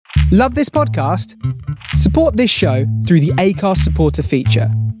Love this podcast? Support this show through the Acast supporter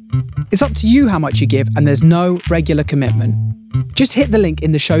feature. It's up to you how much you give, and there's no regular commitment. Just hit the link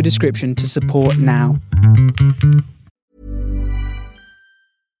in the show description to support now.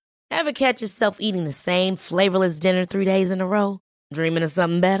 Ever catch yourself eating the same flavorless dinner 3 days in a row? Dreaming of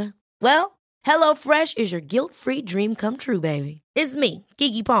something better? Well, HelloFresh is your guilt-free dream come true, baby. It's me,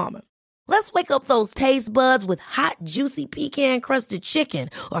 Keke Palmer. Let's wake up those taste buds with hot, juicy pecan-crusted chicken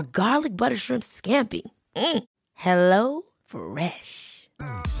or garlic butter shrimp scampi. Hello Fresh.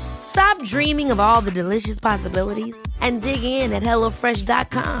 Stop dreaming of all the delicious possibilities and dig in at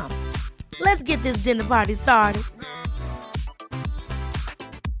HelloFresh.com. Let's get this dinner party started.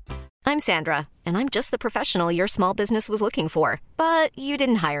 I'm Sandra, and I'm just the professional your small business was looking for. But you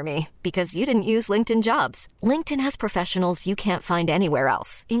didn't hire me because you didn't use LinkedIn Jobs. LinkedIn has professionals you can't find anywhere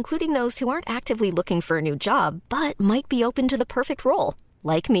else, including those who aren't actively looking for a new job, but might be open to the perfect role,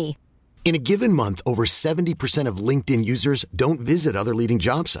 like me. In a given month, over 70% of LinkedIn users don't visit other leading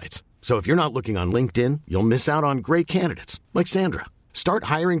job sites. So if you're not looking on LinkedIn, you'll miss out on great candidates like Sandra. Start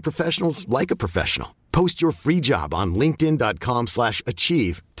hiring professionals like a professional. Post your free job on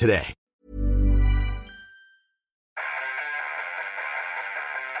linkedin.com/achieve today.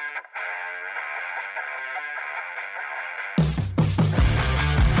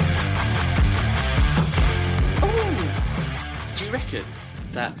 Do you reckon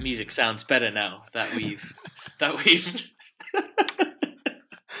that music sounds better now that we've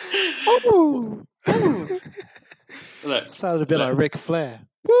Ooh. Look, Sounded a bit like Ric Flair.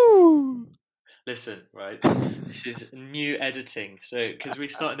 Woo! Listen, right? This is new editing, so because we're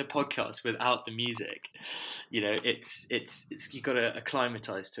starting the podcast without the music, you know, it's you got to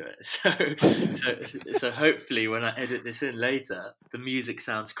acclimatize to it. So hopefully, when I edit this in later, the music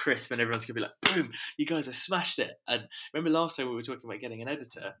sounds crisp, and everyone's gonna be like, "Boom! You guys have smashed it!" And remember last time we were talking about getting an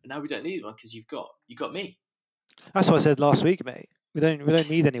editor, and now we don't need one because you got me. That's what I said last week, mate. We don't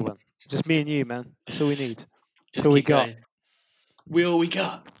need anyone. Just me and you, man. That's all we need. That's all we got. Going. We all we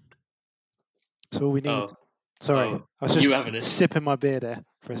got. That's all we need. Oh. Sorry, I was just sipping my beer there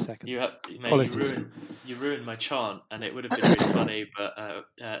for a second. Apologies. You ruined my chant, and it would have been really funny. But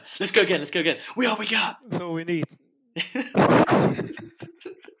let's go again. We all we got. That's all we need.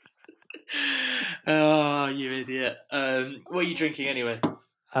 Oh, you idiot! What are you drinking anyway?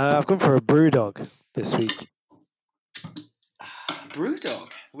 I've gone for a BrewDog this week. BrewDog.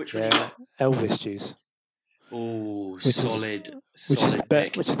 Which one? Yeah, Elvis juice. Oh, which solid. Which is the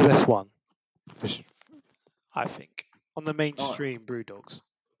best one, I think, on the mainstream BrewDogs.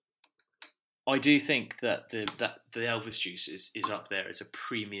 I do think that the Elvis juice is up there as a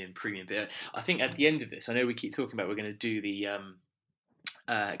premium beer. I think at the end of this, I know we keep talking about we're going to do the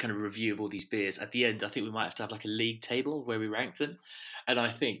kind of review of all these beers. At the end, I think we might have to have like a league table where we rank them, and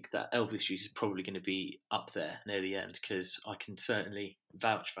I think that Elvis juice is probably going to be up there near the end because I can certainly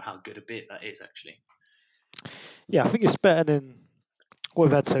vouch for how good a beer that is actually. Yeah, I think it's better than what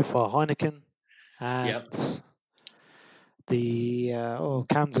we've had so far. Heineken and the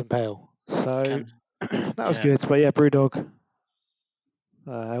Camden Pale. So that was good. But yeah, BrewDog,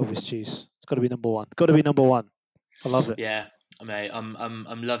 Elvis juice. It's got to be number one. I love it. Yeah, mate,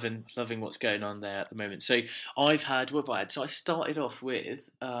 I'm loving what's going on there at the moment. So I've had what have I had? So I started off with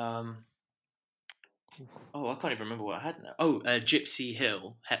I can't even remember what I had now. Gypsy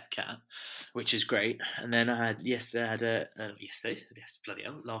Hill Hepcat, which is great. And then I had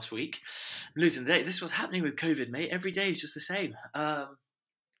last week. I'm losing the day. This is what's happening with COVID, mate. Every day is just the same.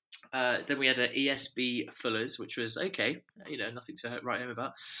 Then we had an ESB Fuller's, which was okay. You know, nothing to write home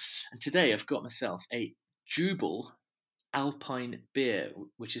about. And today I've got myself a Jubel Alpine beer,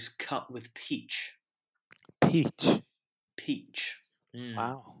 which is cut with peach. Peach. Mm.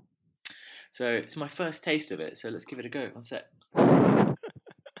 Wow. So it's my first taste of it. So let's give it a go. One sec.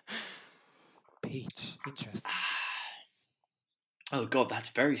 Peach. Interesting. Oh God, that's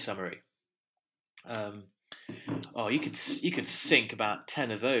very summery. You could sink about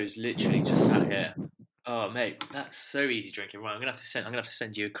 10 of those literally just sat here. Oh mate, that's so easy drinking. Right, I'm gonna have to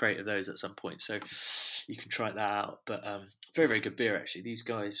send you a crate of those at some point, so you can try that out. But very very good beer actually. These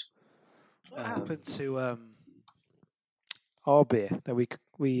guys. What happened to our beer that we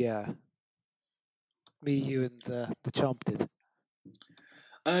me, you, and the Chomp did?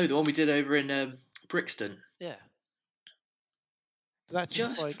 Oh, the one we did over in Brixton. Yeah. Did that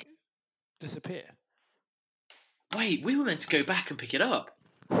just disappear? Wait, we were meant to go back and pick it up.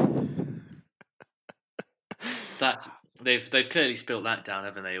 That they've clearly spilt that down,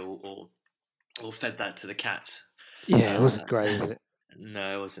 haven't they? Or fed that to the cats. Yeah, it wasn't great, was it?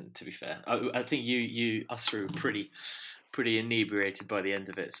 No, it wasn't. To be fair, I think you us through a pretty pretty inebriated by the end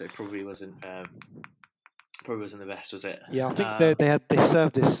of it, so probably wasn't the best, was it? Yeah, I think they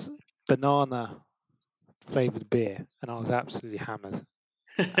served this banana flavoured beer, and I was absolutely hammered.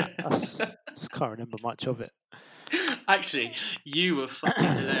 I just can't remember much of it. Actually, you were fucking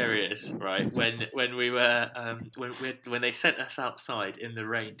hilarious, right? When we were when they sent us outside in the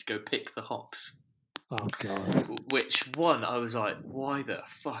rain to go pick the hops. Oh god! Which one? I was like, why the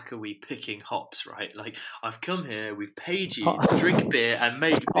fuck are we picking hops? Right? Like, I've come here, we've paid you to drink beer and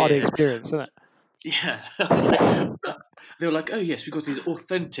make beer. Part of the experience, isn't it? Yeah. I was like, they were like, oh yes, we've got these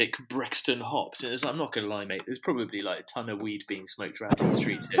authentic Brixton hops, and it's like, I'm not gonna lie, mate. There's probably like a ton of weed being smoked around the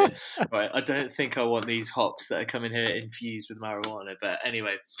streets here, right? I don't think I want these hops that are coming here infused with marijuana. But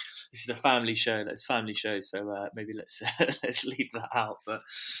anyway, this is a family show. Let's family show, so maybe let's let's leave that out. But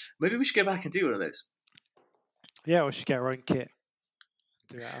maybe we should go back and do one of those. Yeah, we should get our own kit.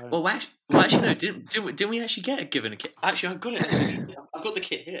 Well, actually, no. Didn't we actually given a kit? Actually, I've got it. I've got the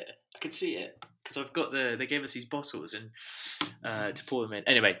kit here. I can see it because I've got they gave us these bottles and to pour them in.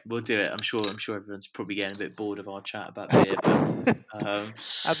 Anyway, we'll do it. I'm sure everyone's probably getting a bit bored of our chat about beer. But,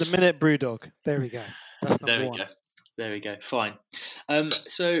 at the minute, BrewDog. There we go. That's number one. There we go. Fine.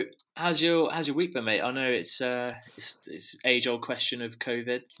 So how's your week been, mate? I know it's age old question of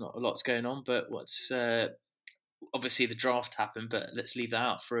COVID. Not a lot's going on, but what's obviously the draft happened, but let's leave that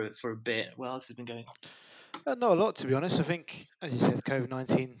out for a bit. What else has been going on? Not a lot, to be honest. I think, as you said,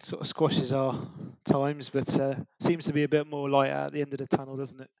 COVID-19 sort of squashes our times, but seems to be a bit more light at the end of the tunnel,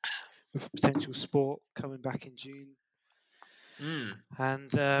 doesn't it? With potential sport coming back in June.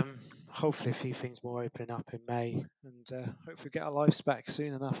 And hopefully a few things more opening up in May, and hopefully get our lives back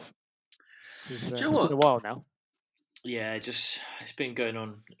soon enough. It's been a while now. Yeah, it's been going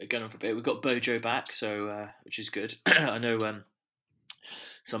on for a bit. We've got Bojo back, so which is good. I know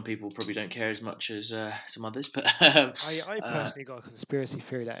some people probably don't care as much as some others, but I personally got a conspiracy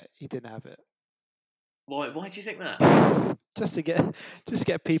theory that he didn't have it. Why do you think that? just to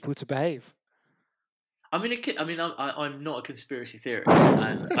get people to behave. I mean, I'm not a conspiracy theorist,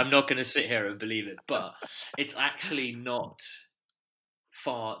 and I'm not going to sit here and believe it, but it's actually not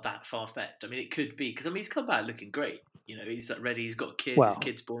that far-fetched. I mean, it could be, because he's come back looking great. You know, he's ready. He's got kids. His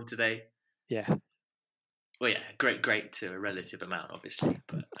kid's born today. Yeah. Well, yeah, great to a relative amount, obviously,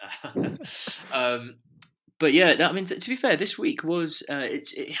 but yeah. I mean, to be fair, this week was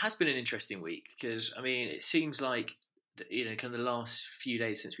it has been an interesting week because I mean, it seems like kind of the last few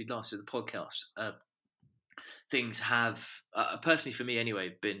days since we last did the podcast, things have personally for me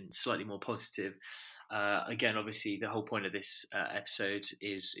anyway been slightly more positive. Again, obviously, the whole point of this episode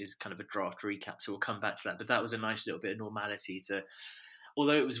is kind of a draft recap, so we'll come back to that. But that was a nice little bit of normality to,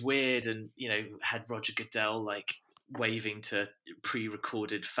 although it was weird and, had Roger Goodell waving to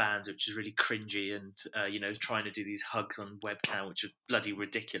pre-recorded fans, which is really cringy, and trying to do these hugs on webcam, which are bloody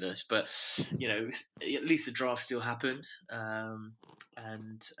ridiculous. But at least the draft still happened, so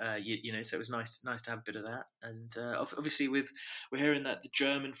it was nice to have a bit of that. And obviously, we're hearing that the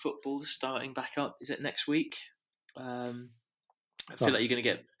German football is starting back up. Is it next week? I feel like you're going to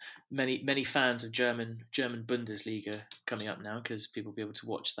get many fans of German Bundesliga coming up now because people will be able to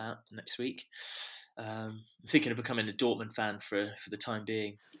watch that next week. I'm thinking of becoming a Dortmund fan for the time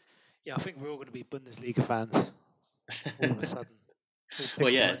being. Yeah, I think we're all going to be Bundesliga fans all of a sudden. Well,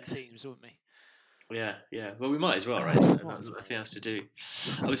 yeah, teams, wouldn't we? Yeah. Well, we might as well, right? There's nothing else to do.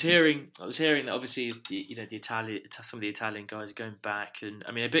 I was hearing that obviously some of the Italian guys are going back, and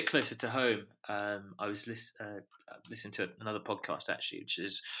I mean a bit closer to home. I was listening to another podcast actually, which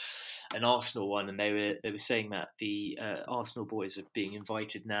is an Arsenal one, and they were saying that the Arsenal boys are being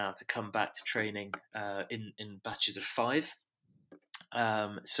invited now to come back to training in batches of 5.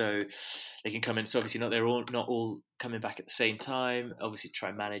 So they can come in. So obviously they're not all coming back at the same time. Obviously try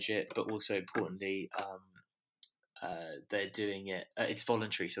and manage it, but also importantly, they're doing it. It's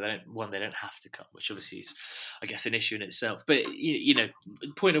voluntary, so they don't have to come, which obviously is, I guess, an issue in itself. But the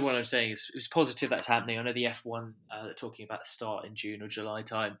point of what I'm saying is it's positive that's happening. I know the F1 they're talking about the start in June or July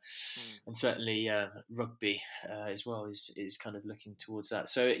time, and certainly rugby as well is kind of looking towards that.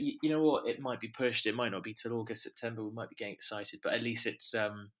 So you know what, it might be pushed. It might not be till August, September. We might be getting excited, but at least it's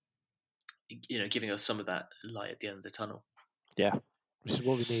giving us some of that light at the end of the tunnel. Yeah, which is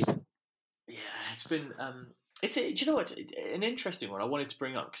what we need. Yeah, it's been. Do you know what? An interesting one I wanted to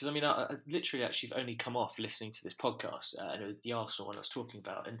bring up because I mean I literally actually only come off listening to this podcast and the Arsenal one I was talking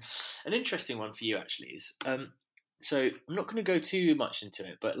about, and an interesting one for you actually is so I'm not going to go too much into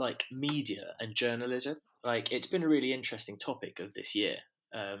it, but media and journalism, it's been a really interesting topic of this year.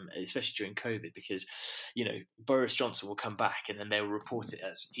 especially during COVID, because Boris Johnson will come back and then they will report it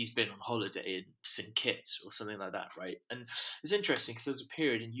as he's been on holiday in St Kitts or something like that, right? And it's interesting because there was a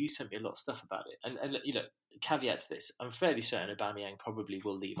period, and you sent me a lot of stuff about it, and caveat to this, I'm fairly certain Aubameyang probably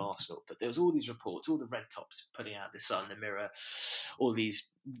will leave Arsenal, but there was all these reports, all the red tops putting out, the Sun, the Mirror, all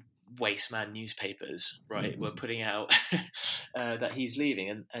these waste man newspapers, right, were putting out that he's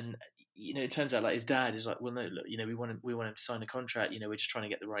leaving, and it turns out like his dad is like, well, no, look, we want him to sign a contract, we're just trying to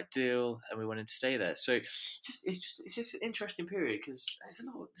get the right deal, and we want him to stay there. So it's just an interesting period because there's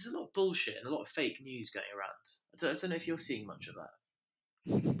a lot of bullshit and a lot of fake news going around. I don't know if you're seeing much of that.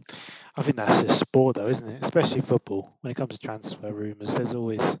 I think that's just sport, though, isn't it? Especially football. When it comes to transfer rumours, there's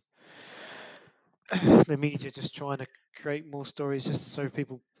always the media just trying to create more stories just so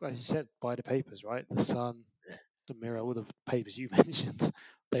people, as you said, buy the papers, right? The Sun, the Mirror, all the papers you mentioned.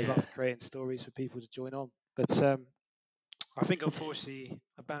 They love creating stories for people to join on. But I think, unfortunately,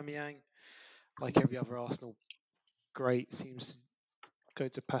 Aubameyang, like every other Arsenal great, seems to go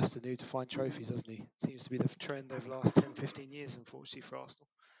to Pastanu to find trophies, doesn't he? Seems to be the trend over the last 10, 15 years, unfortunately, for Arsenal.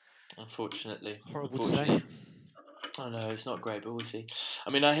 Unfortunately. Horrible to say. I know, it's not great, but we'll see. I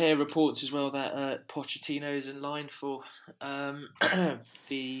mean, I hear reports as well that Pochettino is in line for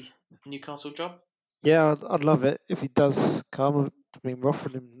the Newcastle job. Yeah, I'd love it if he does come. I mean, we're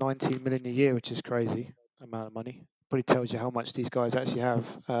offering him 19 million a year, which is crazy amount of money. Probably tells you how much these guys actually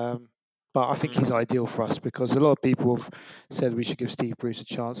have. But I think he's ideal for us because a lot of people have said we should give Steve Bruce a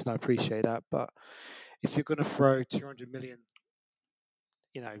chance, and I appreciate that. But if you're going to throw 200 million,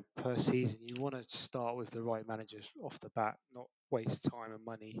 per season, you want to start with the right managers off the bat, not waste time and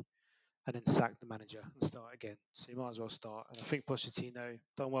money, and then sack the manager and start again. So you might as well start. And I think Pochettino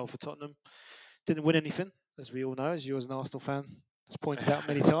done well for Tottenham. Didn't win anything, as we all know, as you as an Arsenal fan has pointed out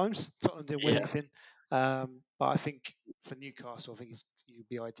many times. Tottenham didn't win anything. But I think for Newcastle, I think he'd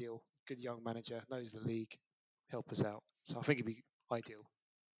be ideal. Good young manager, knows the league, help us out. So I think he'd be ideal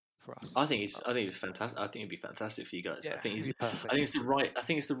for us. I think he's fantastic. I think it'd be fantastic for you guys. Yeah, I think he's perfect. I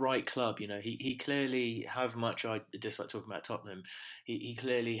think it's the right club. He clearly, however much I dislike talking about Tottenham, he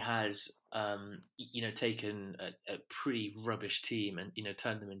clearly has taken a pretty rubbish team and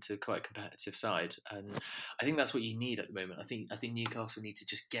turned them into quite a competitive side. And I think that's what you need at the moment. I think Newcastle need to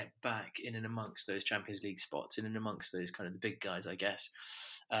just get back in and amongst those Champions League spots, in and amongst those kind of the big guys, I guess.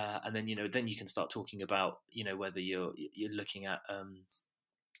 And then then you can start talking about whether you're looking at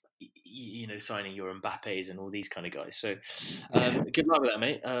signing your Mbappes and all these kind of guys. So good luck with that,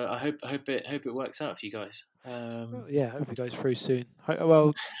 mate. I hope it works out for you guys. Well, yeah, hope it goes through soon.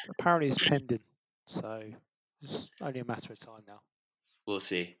 Well, apparently it's pending, so it's only a matter of time now. We'll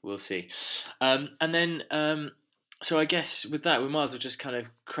see. And then so I guess with that we might as well just kind of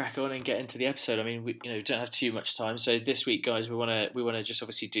crack on and get into the episode. I mean, we don't have too much time, so this week, guys, we want to just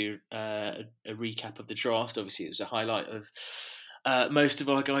obviously do a recap of the draft. Obviously, it was a highlight of most of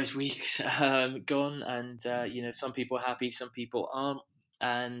our guys' weeks gone, and some people are happy, some people aren't,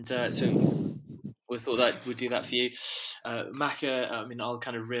 and so we thought that we'd do that for you, Maka. I mean, I'll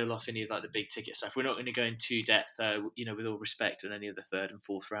kind of reel off any of like the big ticket stuff. We're not going to go into depth, with all respect, on any of the third and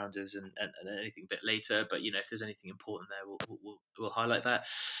fourth rounders and anything a bit later. But if there's anything important there, we'll highlight that.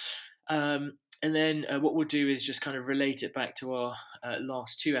 And then what we'll do is just kind of relate it back to our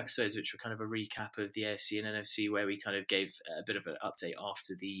last two episodes, which were kind of a recap of the AFC and NFC, where we kind of gave a bit of an update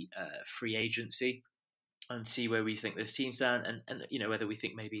after the free agency and see where we think those teams stand and whether we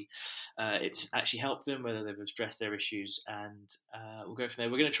think maybe it's actually helped them, whether they've addressed their issues, and we'll go from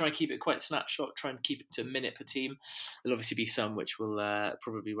there. We're going to try and keep it quite snapshot, try and keep it to a minute per team. There'll obviously be some which we'll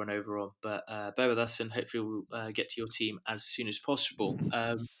probably run over on, but bear with us and hopefully we'll get to your team as soon as possible.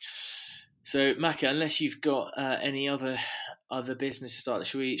 So, Maka, unless you've got any other business to start,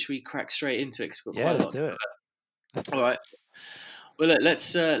 should we crack straight into it? Yeah, let's do it. All right. Well,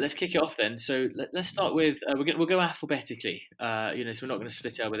 let's kick it off then. So let's start with we'll go alphabetically. So we're not going to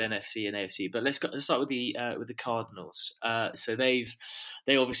split it out with NFC and AFC, but let's start with the Cardinals. So they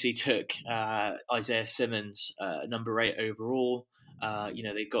obviously took Isaiah Simmons, number 8 overall.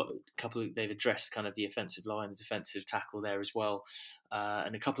 They've got they've addressed kind of the offensive line, the defensive tackle there as well,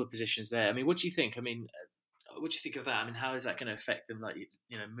 and a couple of positions there. I mean, what do you think? I mean, what do you think of that? I mean, how is that going to affect them, like,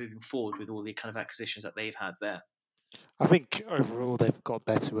 moving forward with all the kind of acquisitions that they've had there? I think overall they've got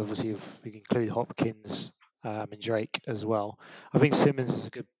better. Obviously, if we include Hopkins and Drake as well. I think Simmons is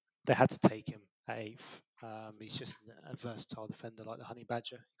good. They had to take him at 8th. He's just a versatile defender like the Honey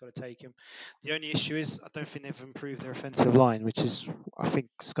Badger. You've got to take him. The only issue is I don't think they've improved their offensive line, which is, I think,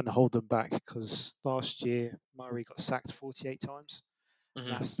 is going to hold them back because last year Murray got sacked 48 times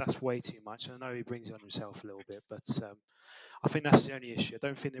Mm-hmm. That's way too much. I know he brings it on himself a little bit, but I think that's the only issue. I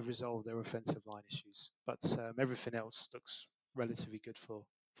don't think they've resolved their offensive line issues, but everything else looks relatively good for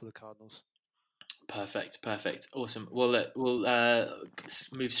the Cardinals. Perfect. Awesome. We'll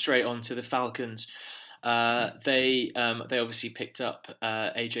move straight on to the Falcons. They obviously picked up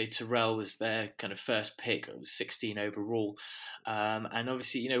AJ Terrell was their kind of first pick. It was 16 overall, and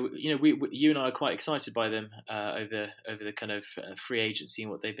obviously you and I are quite excited by them over the kind of free agency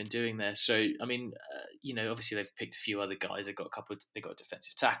and what they've been doing there. So I mean, obviously they've picked a few other guys. They got a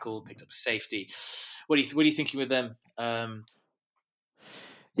defensive tackle, picked up a safety. What are you thinking with them?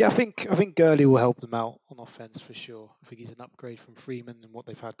 Yeah, I think Gurley will help them out on offense for sure. I think he's an upgrade from Freeman and what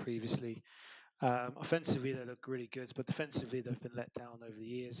they've had previously. Offensively, they look really good, but defensively, they've been let down over the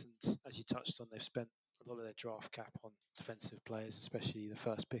years. And as you touched on, they've spent a lot of their draft cap on defensive players, especially the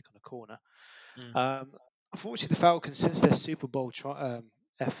first pick on the corner. Unfortunately, the Falcons, since their Super Bowl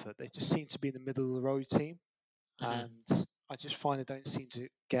effort, they just seem to be in the middle of the road team. And I just find they don't seem to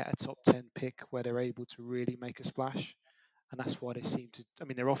get a top 10 pick where they're able to really make a splash. And that's why they seem to. I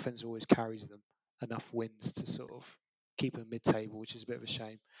mean, their offense always carries them enough wins to sort of keep them mid-table, which is a bit of a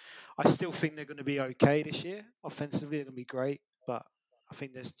shame. I still think they're going to be okay this year. Offensively, they're going to be great, but I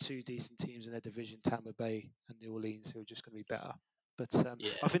think there's two decent teams in their division, Tampa Bay and New Orleans, who are just going to be better. But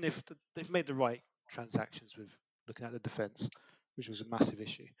I think they've made the right transactions with looking at the defense, which was a massive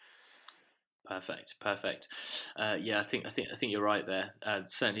issue. Perfect. Yeah, I think you're right there.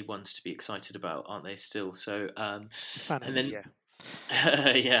 Certainly ones to be excited about, aren't they? Still, so Fantasy, and then, yeah.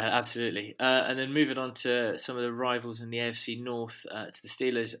 yeah, absolutely. And then moving on to some of the rivals in the AFC North, to the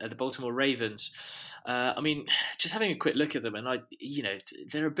Steelers, the Baltimore Ravens. I mean, just having a quick look at them, and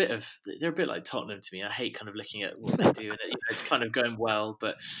they're a bit like Tottenham to me. I hate kind of looking at what they do, and it's kind of going well,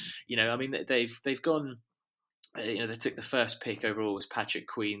 but I mean, they've gone. They took the first pick overall was Patrick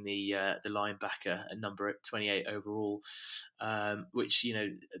Queen, the linebacker, at number 28 overall, which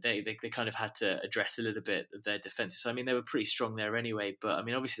they kind of had to address a little bit of their defense. So I mean they were pretty strong there anyway, but I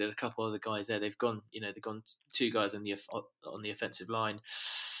mean obviously there's a couple other guys there. They've gone two guys on the offensive line,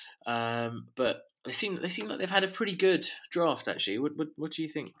 but they seem like they've had a pretty good draft actually. What do you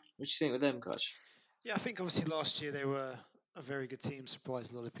think? What do you think with them, Koch? Yeah, I think obviously last year they were a very good team,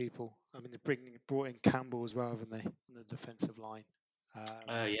 surprised a lot of people. I mean, they brought in Campbell as well, haven't they, on the defensive line?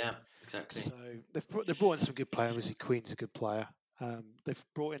 Yeah, exactly. So they've brought in some good players. Obviously, Queen's a good player. They've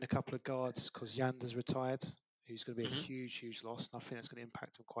brought in a couple of guards because Yanda's retired, who's going to be a huge loss, and I think that's going to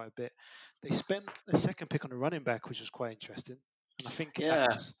impact them quite a bit. They spent a second pick on a running back, which was quite interesting, and I think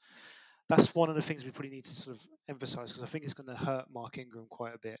that's one of the things we probably need to sort of emphasise because I think it's going to hurt Mark Ingram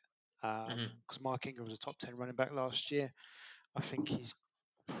quite a bit. Because Mark Ingram was a top 10 running back last year. I think he's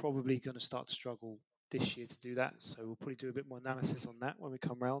probably going to start to struggle this year to do that. So we'll probably do a bit more analysis on that when we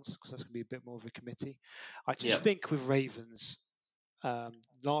come round because that's going to be a bit more of a committee. I just think with Ravens,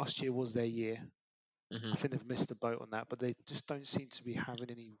 last year was their year. I think they've missed the boat on that, but they just don't seem to be having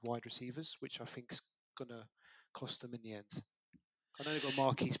any wide receivers, which I think is going to cost them in the end. I know they've got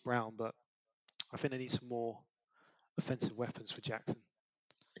Marquise Brown, but I think they need some more offensive weapons for Jackson.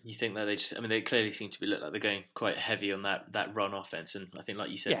 You think that they clearly seem to look like they're going quite heavy on that run offense, and I think,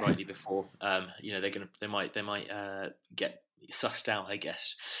 like you said rightly before, they might get sussed out, I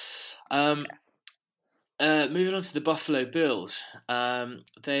guess. Moving on to the Buffalo Bills,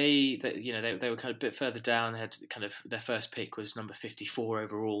 they were kind of a bit further down. They had kind of their first pick was number 54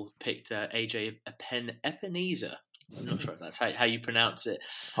 overall, picked AJ Epenesa. I'm not sure if that's how you pronounce it.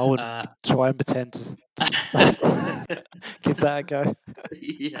 I would try and pretend to give that a go.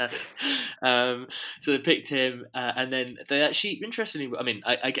 Yeah. So they picked him, and then they actually, interestingly, I mean,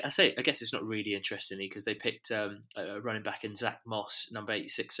 I guess it's not really interestingly because they picked a running back in Zach Moss, number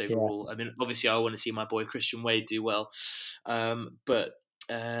 86 overall. Yeah. I mean, obviously, I want to see my boy Christian Wade do well, but.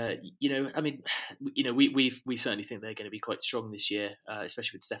 I mean, we certainly think they're going to be quite strong this year,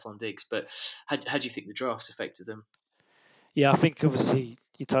 especially with Stephon Diggs. But how do you think the draft affected them? Yeah, I think obviously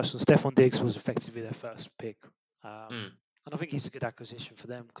you touched on Stephon Diggs was effectively their first pick, and I think he's a good acquisition for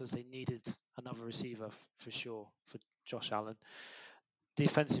them because they needed another receiver for sure for Josh Allen.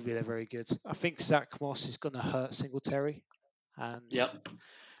 Defensively, they're very good. I think Zach Moss is going to hurt Singletary, and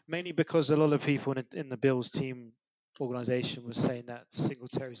mainly because a lot of people in the Bills team organization was saying that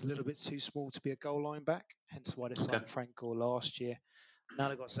Singletary is a little bit too small to be a goal line back, hence why they signed Frank Gore last year. Now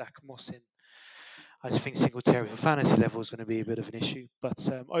they've got Zach Moss in. I just think Singletary for fantasy level is going to be a bit of an issue. But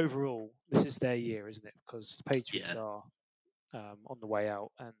overall, this is their year, isn't it? Because the Patriots are on the way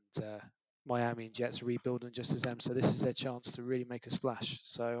out and Miami and Jets are rebuilding just as them. So this is their chance to really make a splash.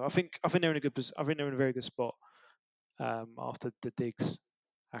 So I think they're in a good. I think they're in a very good spot. after the Diggs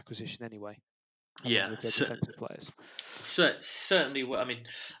acquisition anyway. Yeah, with their defensive players. Certainly. I mean,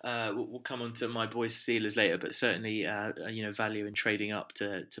 we'll come on to my boys Steelers later, but certainly, value in trading up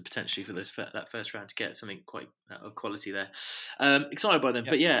to potentially for that first round to get something quite of quality there. Excited by them,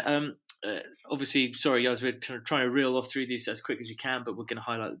 but yeah. Obviously, sorry guys, we're trying to reel off through these as quick as we can, but we're going to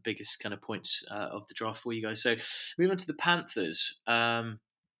highlight the biggest kind of points of the draft for you guys. So, moving on to the Panthers.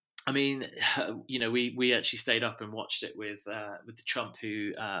 I mean, we actually stayed up and watched it with the chump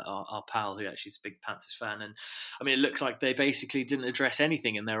who our pal who actually is a big Panthers fan, and I mean, it looks like they basically didn't address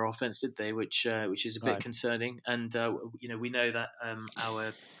anything in their offense, did they? Which is a bit concerning, and we know that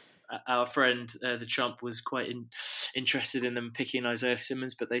our friend the chump was quite interested in them picking Isaiah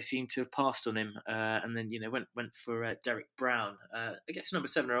Simmons, but they seem to have passed on him, and then went for Derek Brown. I guess number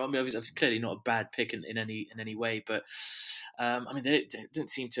 7. I mean, obviously clearly not a bad pick in any way, but I mean, they didn't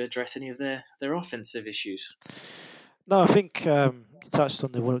seem to address any of their offensive issues. No, I think you touched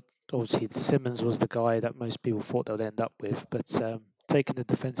on obviously Simmons was the guy that most people thought they would end up with, but taking the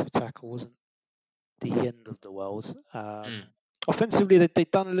defensive tackle wasn't the end of the world. Offensively, they've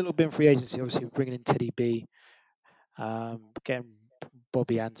done a little bit in free agency, obviously bringing in Teddy B, getting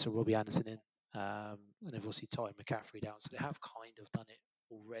Robbie Anderson in, and they've obviously tied McCaffrey down, so they have kind of done it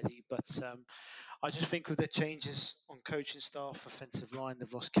already. But I just think with their changes on coaching staff, offensive line,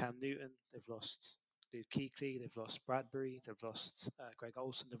 they've lost Cam Newton, they've lost Luke Kuechly, they've lost Bradbury, they've lost Greg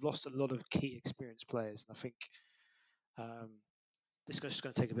Olsen, they've lost a lot of key experienced players, and I think it's just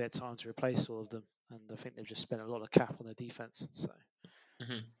going to take a bit of time to replace all of them, and I think they've just spent a lot of cap on their defense. So.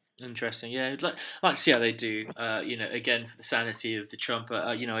 Interesting, yeah. Like to see how they do. Again for the sanity of the chump.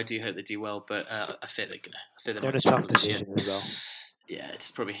 I do hope they do well, but I fear they're in a tough division as well. Yeah,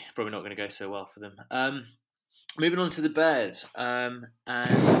 it's probably not going to go so well for them. Moving on to the Bears, and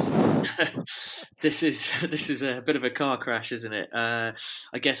this is a bit of a car crash, isn't it? I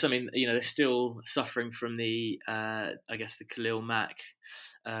guess they're still suffering from the the Khalil Mack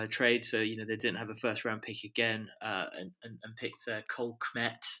trade, so they didn't have a first round pick again, and picked Cole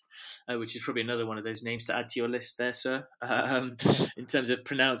Kmet, which is probably another one of those names to add to your list there, sir. In terms of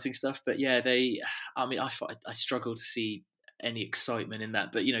pronouncing stuff, but yeah, I struggle to see any excitement in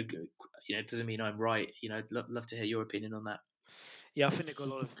that, but it doesn't mean I'm right. I'd love to hear your opinion on that. Yeah, I think they've got a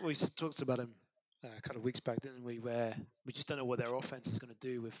lot of. We talked about them a couple of weeks back, didn't we? Where we just don't know what their offense is going to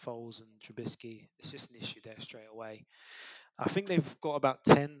do with Foles and Trubisky. It's just an issue there straight away. I think they've got about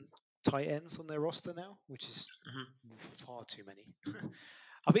 10 tight ends on their roster now, which is far too many.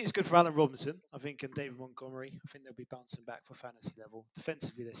 I think it's good for Allen Robinson. I think and David Montgomery. I think they'll be bouncing back for fantasy level.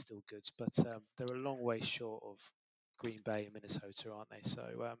 Defensively, they're still good, but they're a long way short of Green Bay and Minnesota, aren't they? So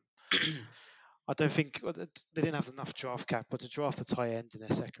I don't think they didn't have enough draft cap, but to draft the tight end in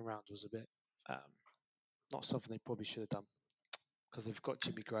their second round was a bit not something they probably should have done because they've got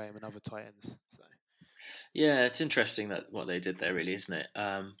Jimmy Graham and other tight ends. So. Yeah, it's interesting that what they did there, really, isn't it?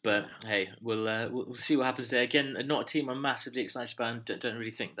 But hey, we'll see what happens there. Again, not a team I'm massively excited about, and don't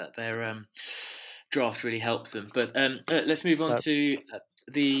really think that their draft really helped them. But let's move on to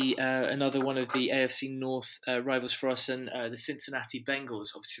another one of the AFC North rivals for us, and the Cincinnati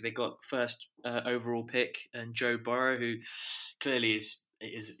Bengals. Obviously, they got first overall pick, and Joe Burrow, who clearly is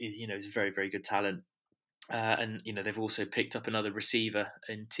very, very good talent. And they've also picked up another receiver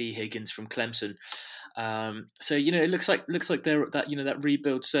in T. Higgins from Clemson. So it looks like that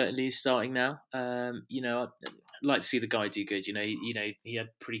rebuild certainly is starting now. I'd like to see the guy do good. He had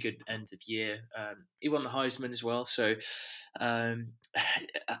pretty good end of year. He won the Heisman as well. So I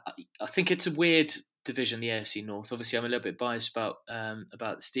think it's a weird division, the AFC North. Obviously, I'm a little bit biased about the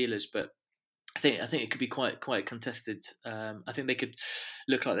Steelers, but I think it could be quite contested. I think they could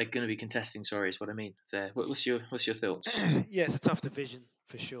look like they're going to be contesting. Sorry, is what I mean. There. What's your thoughts? Yeah, it's a tough division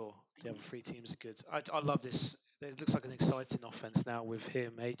for sure. The other 3 teams are good. I love this. It looks like an exciting offense now with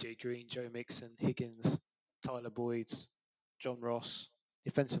him, AJ Green, Joe Mixon, Higgins, Tyler Boyd, John Ross.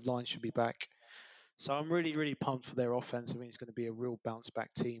 Defensive line should be back. So I'm really, really pumped for their offense. I mean, it's going to be a real bounce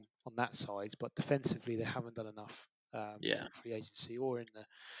back team on that side. But defensively, they haven't done enough. In free agency or in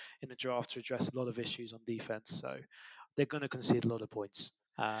the draft to address a lot of issues on defense. So they're going to concede a lot of points.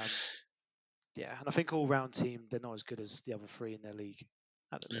 And I think all round team they're not as good as the other 3 in their league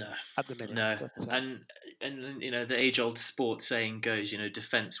at the minute. No, but, and the age-old sport saying goes,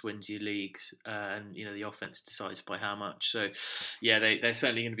 defense wins your leagues, and the offense decides by how much. So yeah, they're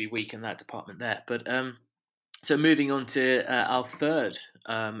certainly going to be weak in that department there. But so moving on to our third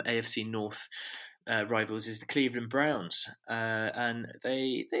AFC North rivals is the Cleveland Browns, and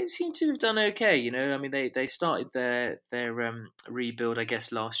they seem to have done okay. You know, I mean, they started their rebuild, I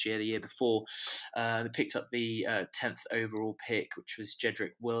guess, last year, the year before. They picked up the 10th overall pick, which was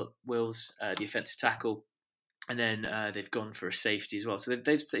Jedrick Wills, the offensive tackle. And then they've gone for a safety as well. So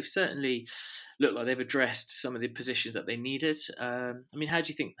they've certainly looked like they've addressed some of the positions that they needed. I mean, how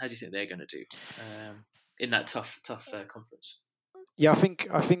do you think they're going to do in that tough conference? Yeah, I think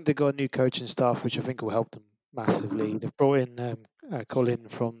they've got a new coaching staff, which I think will help them massively. They've brought in Colin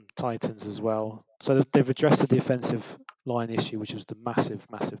from Titans as well, so they've addressed the defensive line issue, which was the massive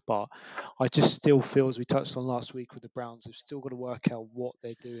part. I just still feel, as we touched on last week with the Browns, they've still got to work out what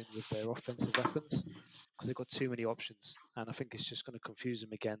they're doing with their offensive weapons, because they've got too many options, and I think it's just going to confuse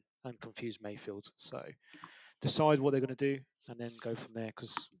them again and confuse Mayfield. So decide what they're going to do and then go from there,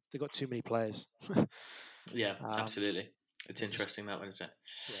 because they've got too many players. Yeah, absolutely. It's interesting that one, isn't it?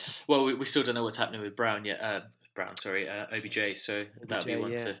 Yeah. Well, we still don't know what's happening with Brown yet. OBJ. So that'd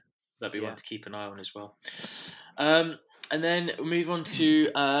be one to keep an eye on as well. And then we move on to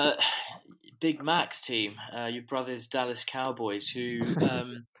Big Mac's team, your brothers Dallas Cowboys, who.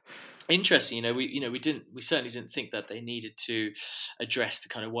 Interesting, we certainly didn't think that they needed to address the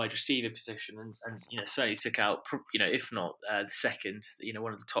kind of wide receiver position, and certainly took out, if not the second,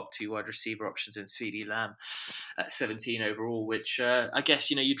 one of the top two wide receiver options in CeeDee Lamb at 17 overall, which I guess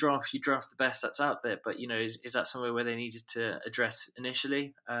you draft the best that's out there, but is that somewhere where they needed to address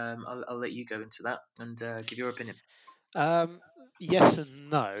initially? I'll let you go into that and give your opinion. Yes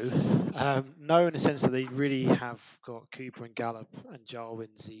and no. No, in the sense that they really have got Cooper and Gallup and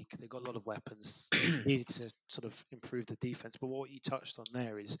Jarwin, Zeke. They've got a lot of weapons. They needed to sort of improve the defense. But what you touched on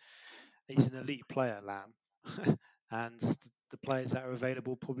there is he's an elite player, Lamb. And the players that are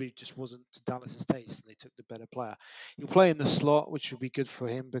available probably just wasn't to Dallas's taste, and they took the better player. He'll play in the slot, which would be good for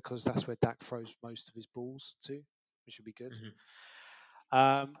him because that's where Dak throws most of his balls to, which would be good.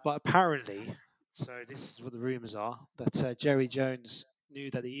 Mm-hmm. But apparently... So this is what the rumours are, that Jerry Jones knew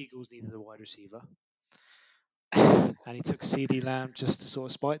that the Eagles needed a wide receiver, and he took CeeDee Lamb just to sort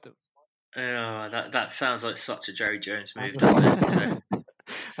of spite them. Oh, that sounds like such a Jerry Jones move, doesn't it?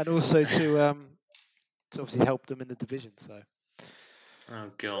 And also to obviously help them in the division. So. Oh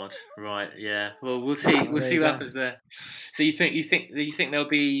God! Right, yeah. Well, we'll see. We'll see what happens there. So you think they'll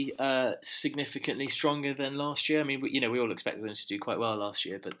be significantly stronger than last year? I mean, we all expected them to do quite well last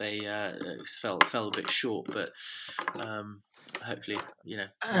year, but they fell a bit short. But hopefully,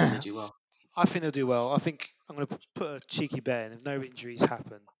 they do well. I think they'll do well. I think I'm going to put a cheeky bet in. If no injuries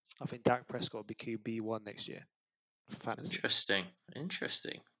happen, I think Dak Prescott will be QB1 next year. Fantasy.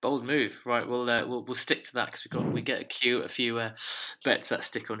 Interesting. Bold move. Right, we'll stick to that because we get a few bets that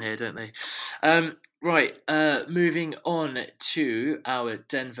stick on here, don't they? Right. Moving on to our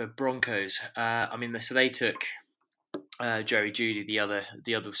Denver Broncos. So they took Jerry Jeudy, the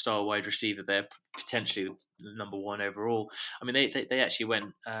other star wide receiver there, potentially number one overall. I mean, they actually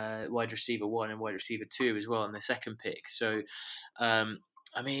went wide receiver 1 and wide receiver 2 as well in their second pick. So.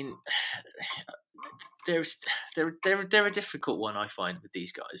 They're a difficult one, I find, with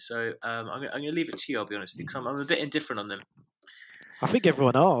these guys. So I'm going to leave it to you, I'll be honest, because I'm a bit indifferent on them. I think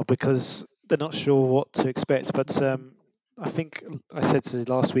everyone are, because they're not sure what to expect. But I think I said to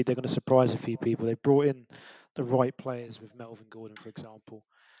last week, they're going to surprise a few people. They brought in the right players with Melvin Gordon, for example.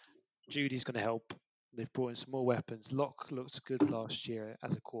 Judy's going to help. They've brought in some more weapons. Locke looked good last year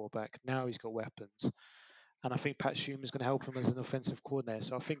as a quarterback. Now he's got weapons. And I think Pat Schumer's going to help him as an offensive coordinator.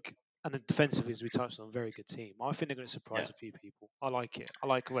 So I think, and then defensively, as we touched on, a very good team. I think they're going to surprise a few people. I like it. I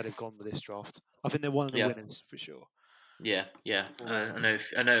like where they've gone with this draft. I think they're one of the winners for sure. Yeah. I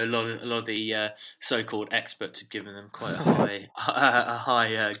know a lot of the so-called experts have given them quite a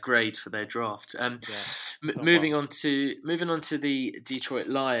high grade for their draft. Moving on to the Detroit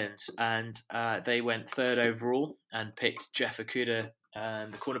Lions, and they went 3rd overall and picked Jeff Okudah,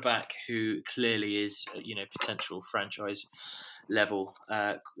 the quarterback, who clearly is potential franchise level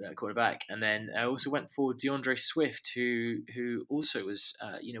quarterback. And then I also went for DeAndre Swift, who also was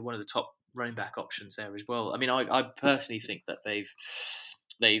one of the top running back options there as well. I mean, I personally think that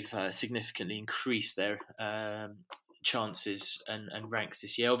they've significantly increased their chances and ranks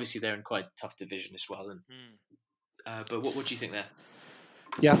this year. Obviously, they're in quite a tough division as well. But what do you think there?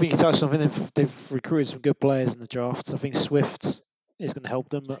 Yeah, I think you touched on. I think they've recruited some good players in the draft. I think Swift is going to help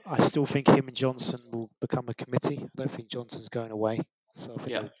them. But I still think him and Johnson will become a committee. I don't think Johnson's going away. So I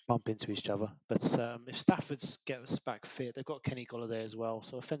think they'll bump into each other. But if Stafford gets back fit, they've got Kenny Golladay as well.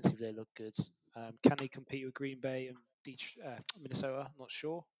 So offensively, they look good. Can they compete with Green Bay and Minnesota? I'm not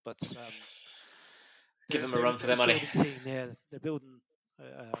sure. But give them a run for their money. Team, yeah, they're building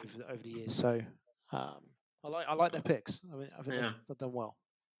over the years. So I like their picks. I think they've done well.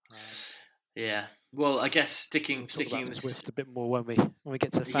 Yeah. Well, I guess sticking about in Swift a bit more when we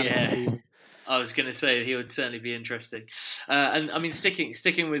get to the fantasy season. I was going to say he would certainly be interesting, and I mean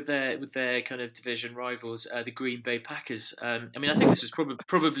sticking with their kind of division rivals, the Green Bay Packers. I mean, I think this was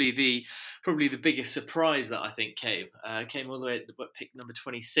probably the biggest surprise that I think came all the way at pick number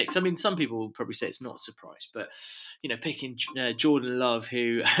 26. I mean, some people will probably say it's not a surprise, but picking Jordan Love,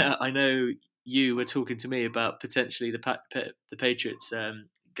 who I know you were talking to me about potentially the Patriots.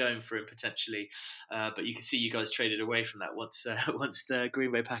 Going for him potentially, but you can see you guys traded away from that once the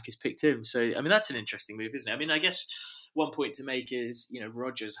Green Bay Packers picked him. So I mean that's an interesting move, isn't it? I mean I guess one point to make is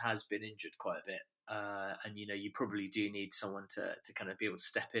Rodgers has been injured quite a bit, and you probably do need someone to kind of be able to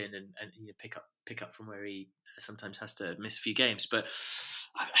step in and pick up from where he sometimes has to miss a few games. But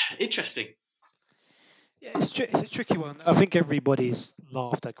interesting. Yeah, it's a tricky one. I think everybody's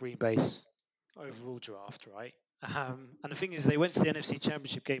laughed at Green Bay's overall draft, right? And the thing is, they went to the NFC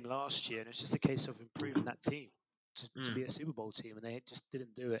Championship game last year, and it's just a case of improving that team to be a Super Bowl team, and they just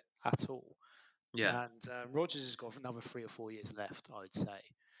didn't do it at all. Yeah. And Rodgers has got another 3 or 4 years left, I would say.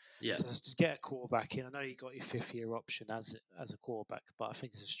 Yeah. So just get a quarterback in. I know you got your 5th-year option as a quarterback, but I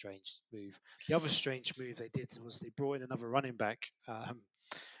think it's a strange move. The other strange move they did was they brought in another running back,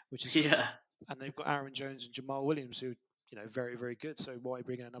 which is cool. And they've got Aaron Jones and Jamal Williams, who very, very good. So why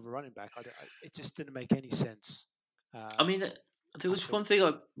bring in another running back? It just didn't make any sense. I mean, there was one thing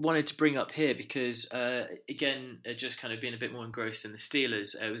I wanted to bring up here because, again, just kind of being a bit more engrossed in the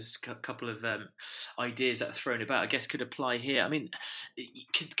Steelers, it was a couple of ideas that are thrown about. I guess could apply here. I mean,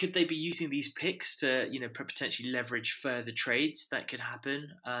 could they be using these picks to potentially leverage further trades that could happen?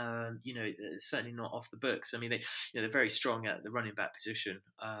 Certainly not off the books. I mean, they're very strong at the running back position.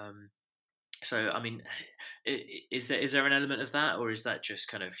 So, I mean, is there an element of that, or is that just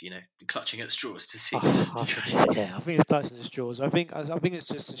kind of clutching at straws to see? Yeah, I think it's clutching at straws. I think it's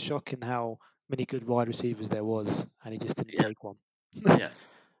just shocking how many good wide receivers there was, and he just didn't take one. Yeah,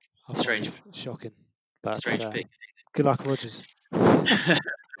 strange, shocking. But strange pick. Good luck, Rodgers.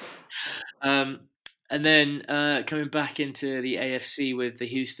 And then coming back into the AFC with the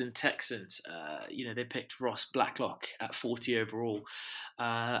Houston Texans, they picked Ross Blacklock at 40 overall,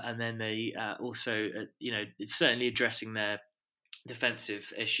 and then they also, it's certainly addressing their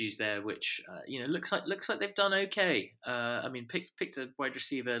defensive issues there, which looks like they've done okay. I mean, picked a wide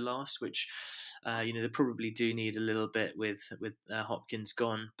receiver last, which they probably do need a little bit with Hopkins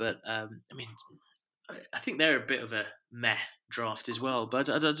gone, but I mean. I think they're a bit of a meh draft as well, but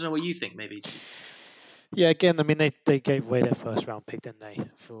I don't know what you think, maybe. Yeah, again, I mean, they gave away their first round pick, didn't they,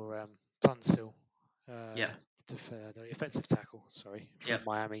 for Tunsil, the offensive tackle, from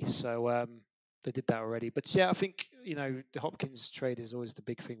Miami. So they did that already. But yeah, I think the Hopkins trade is always the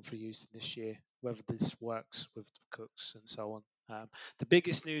big thing for Houston this year, whether this works with Cooks and so on. The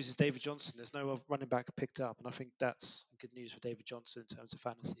biggest news is David Johnson. There's no running back picked up, and I think that's good news for David Johnson in terms of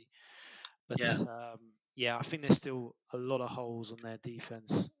fantasy. But I think there's still a lot of holes on their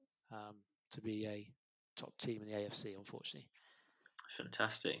defense to be a top team in the AFC, unfortunately.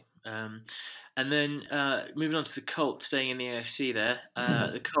 Fantastic. And then moving on to the Colts, staying in the AFC there.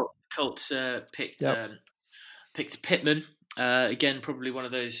 The Colts picked Pittman. Again, probably one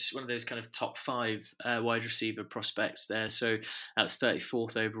of those kind of top 5 wide receiver prospects there. So that's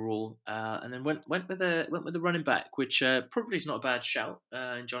 34th overall, and then went with the running back, which probably is not a bad shout.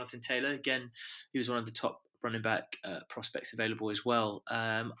 And Jonathan Taylor, again, he was one of the top running back prospects available as well.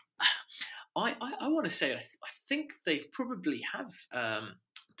 I want to say I think they probably have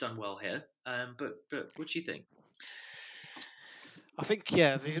done well here, but what do you think? I think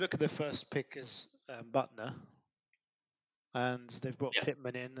if you look at the first pick as Butner. And they've brought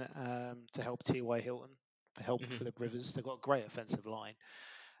Pittman in to help T.Y. Hilton, to help Phillip Rivers. They've got a great offensive line.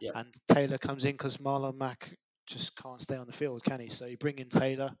 Yeah. And Taylor comes in because Marlon Mack just can't stay on the field, can he? So you bring in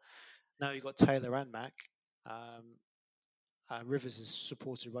Taylor. Now you've got Taylor and Mack. Rivers has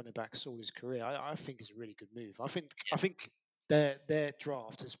supported running backs all his career. I think it's a really good move. I think their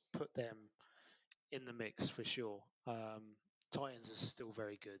draft has put them in the mix for sure. Titans are still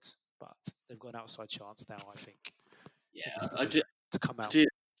very good, but they've got an outside chance now, I think. Yeah, I do. To come out. I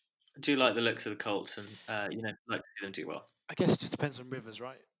do like the looks of the Colts, and like to see them do well. I guess it just depends on Rivers,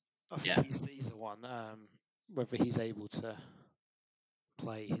 right? I think he's the one. Whether he's able to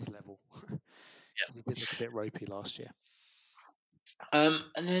play his level, because he did look a bit ropey last year.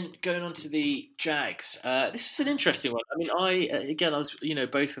 And And then going on to the Jags, this was an interesting one. I mean, I was,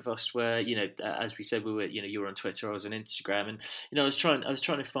 both of us were, as we said, we were, you were on Twitter, I was on Instagram, and I was trying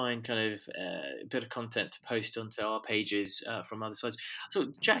to find kind of a bit of content to post onto our pages from other sides.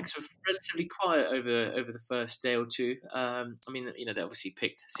 So Jags were relatively quiet over the first day or two. I mean, they obviously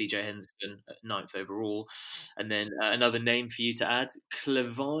picked CJ Henderson at 9th overall, and then another name for you to add,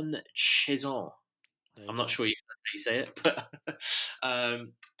 Clevon Chezon. I'm not sure how you say it, but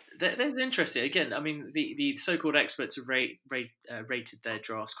there's interesting. Again, I mean, the so-called experts have rated their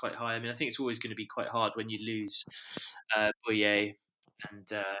drafts quite high. I mean, I think it's always going to be quite hard when you lose Boye and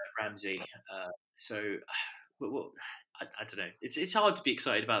Ramsey. So, I don't know. It's hard to be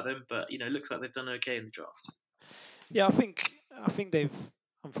excited about them, but it looks like they've done okay in the draft. Yeah, I think they've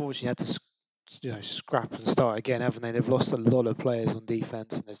unfortunately had to scrap and start again, haven't they? They've lost a lot of players on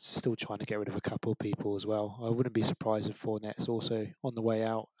defense, and they're still trying to get rid of a couple of people as well. I wouldn't be surprised if Fournette's also on the way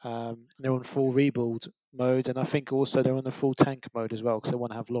out. They're on full rebuild mode, and I think also they're on the full tank mode as well, because they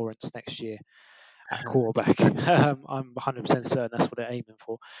want to have Lawrence next year at quarterback. I'm 100% certain that's what they're aiming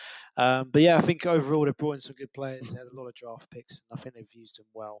for. But yeah, I think overall they've brought in some good players. They had a lot of draft picks, and I think they've used them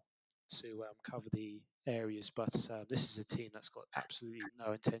well to cover the areas, but this is a team that's got absolutely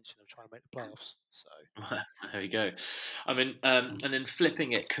no intention of trying to make the playoffs. So there we go. I mean, and then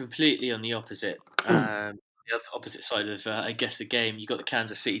flipping it completely on the opposite, the opposite side of I guess the game, you got the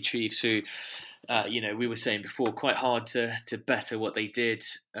Kansas City Chiefs, who we were saying before, quite hard to better what they did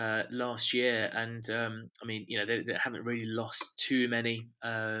last year, and I mean, they haven't really lost too many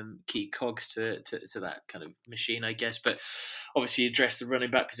key cogs to that kind of machine, I guess, but obviously address the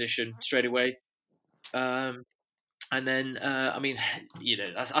running back position straight away. And then, I mean,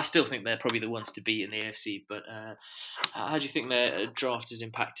 I still think they're probably the ones to beat in the AFC. But how do you think their draft has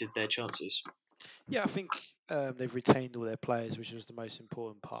impacted their chances? Yeah, I think they've retained all their players, which was the most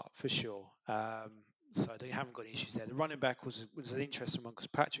important part for sure. So they haven't got any issues there. The running back was an interesting one because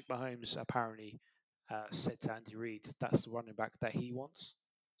Patrick Mahomes apparently said to Andy Reid that's the running back that he wants.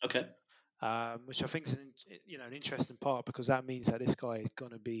 Okay. Which I think is an interesting part, because that means that this guy is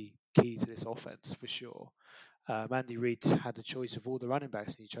going to be key to this offense for sure. Andy Reid had the choice of all the running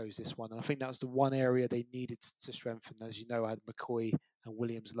backs, and he chose this one. And I think that was the one area they needed to strengthen. As you know, I had McCoy and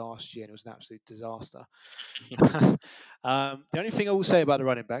Williams last year, and it was an absolute disaster. The only thing I will say about the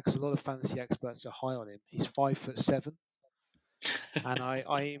running backs, a lot of fantasy experts are high on him. He's 5'7", and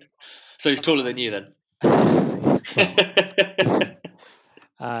I'm. So he's taller than you then.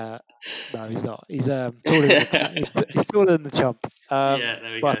 No, he's not. He's taller. He's taller than the chump. Yeah,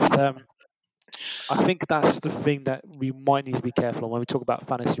 there we go. I think that's the thing that we might need to be careful on when we talk about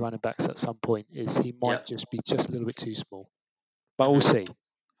fantasy running backs at some point, is he might just be just a little bit too small. But we'll see.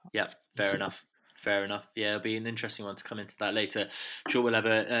 Yeah, fair enough. Yeah, it'll be an interesting one to come into that later. I'm sure we'll have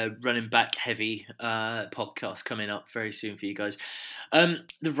a running back heavy podcast coming up very soon for you guys.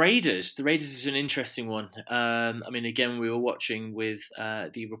 The Raiders is an interesting one. I mean, again, we were watching with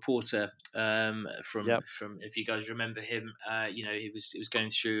the reporter from if you guys remember him, he was going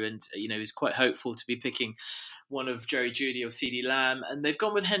through, and he was quite hopeful to be picking one of Jerry Jeudy or CeeDee Lamb, and they've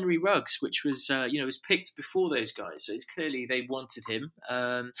gone with Henry Ruggs, which was was picked before those guys, so it's clearly they wanted him.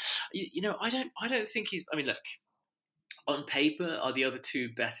 I don't think he's. I mean, look, on paper, are the other two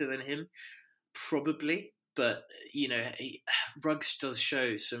better than him? Probably, but Ruggs does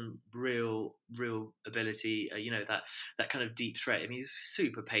show some real ability. That kind of deep threat. I mean, he's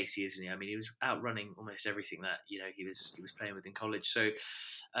super pacey, isn't he? I mean, he was outrunning almost everything that he was playing with in college. So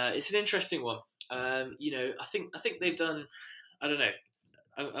it's an interesting one. I think they've done. I don't know.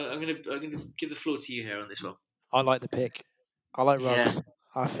 I'm gonna give the floor to you here on this one. I like the pick. I like Ruggs.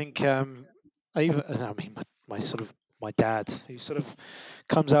 Yeah. I think my dad, who sort of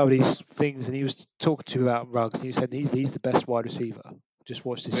comes out with these things, and he was talking to about Ruggs, and he said he's the best wide receiver. Just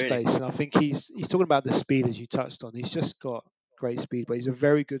watch this space, and I think he's talking about the speed, as you touched on. He's just got great speed, but he's a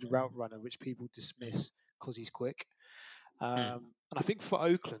very good route runner, which people dismiss because he's quick. And I think for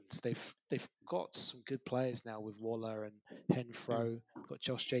Oakland, they've got some good players now with Waller and Henfro. Got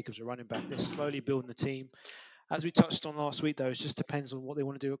Josh Jacobs, a running back. They're slowly building the team. As we touched on last week, though, it just depends on what they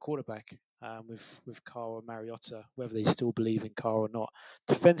want to do at quarterback with Carr or Mariota, whether they still believe in Carr or not.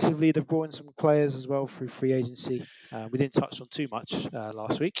 Defensively, they've brought in some players as well through free agency. We didn't touch on too much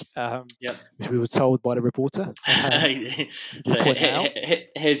last week, which we were told by the reporter. So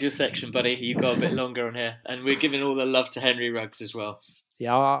here's your section, buddy. You've got a bit longer on here. And we're giving all the love to Henry Ruggs as well.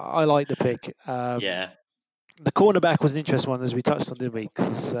 Yeah, I like the pick. The cornerback was an interesting one, as we touched on, didn't we?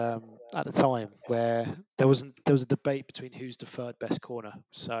 Because at the time where there was a debate between who's the third best corner.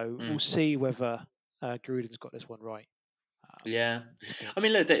 So we'll see whether Gruden's got this one right. Yeah, I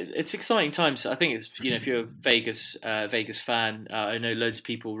mean, look, it's exciting times. I think it's if you're a Vegas fan, I know loads of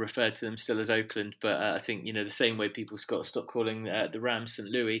people refer to them still as Oakland, but I think the same way people's got to stop calling the Rams St.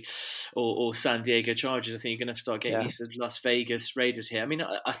 Louis or San Diego Chargers. I think you're going to start getting used to Las Vegas Raiders here. I mean,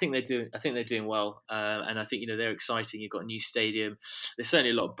 I think they're doing well, and I think they're exciting. You've got a new stadium. There's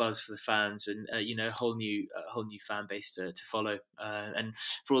certainly a lot of buzz for the fans, and a whole new fan base to follow. And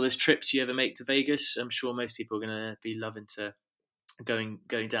for all those trips you ever make to Vegas, I'm sure most people are going to be loving to going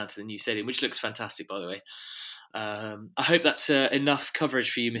down to the new stadium, which looks fantastic, by the way. I hope that's enough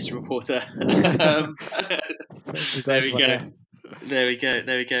coverage for you, Mr. Reporter. There we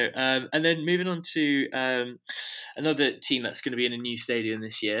go. And then moving on to another team that's going to be in a new stadium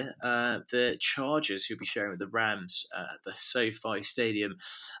this year, the Chargers, who'll be sharing with the Rams at the SoFi Stadium.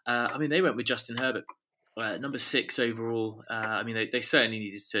 I mean, they went with Justin Herbert. Number 6 overall. I mean, they certainly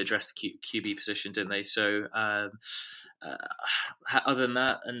needed to address the QB position, didn't they? So, other than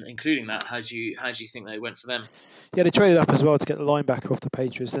that, and including that, how do you think they went for them? Yeah, they traded up as well to get the linebacker off the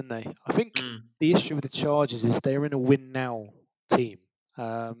Patriots, didn't they? I think the issue with the Chargers is they're in a win now team,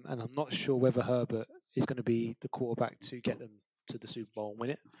 and I'm not sure whether Herbert is going to be the quarterback to get them to the Super Bowl and win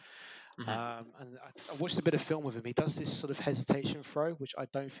it. And I watched a bit of film with him. He does this sort of hesitation throw, which I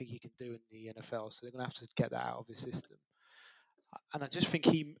don't think he can do in the NFL. So they're going to have to get that out of his system. And I just think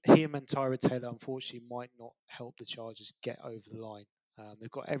him and Tyrod Taylor, unfortunately, might not help the Chargers get over the line. They've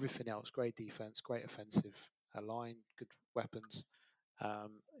got everything else: great defense, great offensive line, good weapons.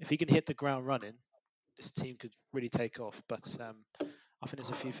 If he can hit the ground running, this team could really take off. But I think there's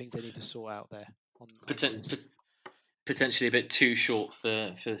a few things they need to sort out there. Potentially a bit too short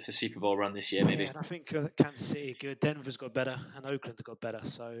for Super Bowl run this year, maybe. Yeah, and I think Kansas City good, Denver's got better, and Oakland have got better.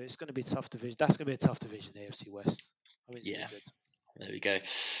 So it's going to be a tough division. That's going to be a tough division, the AFC West. I mean, it's really good. There we go.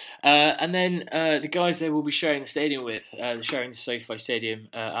 And then the guys they will be sharing the stadium with, sharing the SoFi Stadium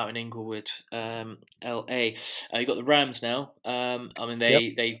out in Inglewood, LA. You got the Rams now. I mean,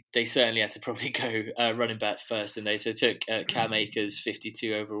 they certainly had to probably go running back first, and so took Cam Akers,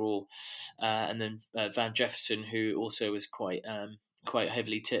 52 overall, and then Van Jefferson, who also was quite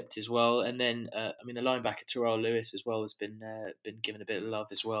heavily tipped as well. And then I mean, the linebacker Terrell Lewis as well has been given a bit of love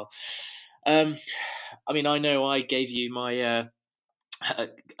as well. I mean, I know I gave you my.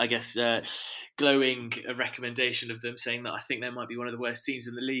 I guess glowing recommendation of them, saying that I think they might be one of the worst teams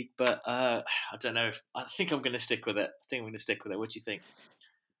in the league, but I don't know. I think I'm going to stick with it. What do you think?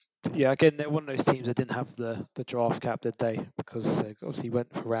 Yeah, again, they're one of those teams that didn't have the draft cap, did they? Because they obviously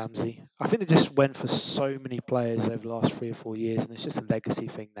went for Ramsey. I think they just went for so many players over the last 3 or 4 years, and it's just a legacy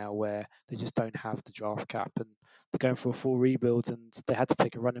thing now where they just don't have the draft cap, and they're going for a full rebuild, and they had to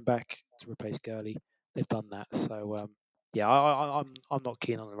take a running back to replace Gurley. They've done that, so yeah, I'm not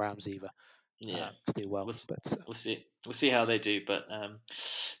keen on the Rams either. Yeah, to do well. We'll see how they do, but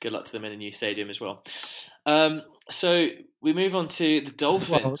good luck to them in a new stadium as well. So we move on to the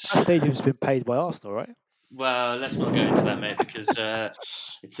Dolphins. Well, that stadium's been paid by Arsenal, right? Well, let's not go into that, mate, because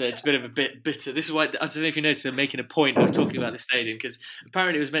it's a bit bitter. This is why I don't know if you noticed I'm making a point of talking about the stadium, because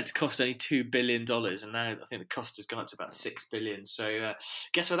apparently it was meant to cost only $2 billion, and now I think the cost has gone up to about $6 billion. So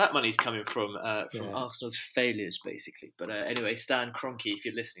guess where that money's coming from? From Arsenal's failures, basically. But anyway, Stan Kroenke, if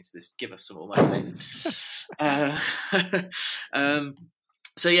you're listening to this, give us some more money, mate.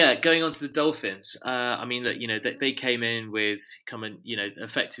 So yeah, going on to the Dolphins. I mean, look, they came in with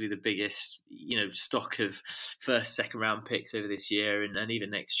effectively the biggest, stock of first, second round picks over this year and even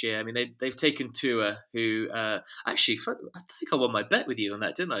next year. I mean, they've taken Tua, who actually, I think I won my bet with you on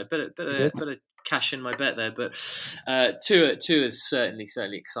that, didn't I? Better cash in my bet there, but Tua is certainly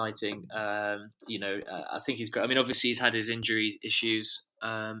exciting. I think he's great. I mean, obviously he's had his injury issues.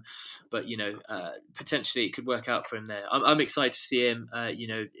 But potentially it could work out for him there. I'm excited to see him.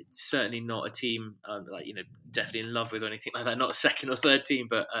 It's certainly not a team definitely in love with or anything like that. Not a second or third team,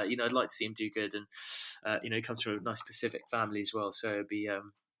 but I'd like to see him do good. And he comes from a nice Pacific family as well, so it'd be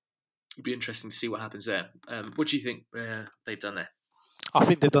interesting to see what happens there. What do you think they've done there? I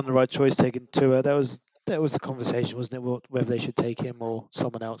think they've done the right choice taking Tua. There was a conversation, wasn't it, whether they should take him or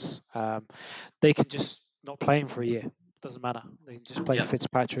someone else. They can just not play him for a year. Doesn't matter. They can just play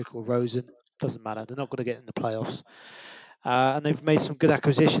Fitzpatrick or Rosen. Doesn't matter. They're not going to get in the playoffs. And they've made some good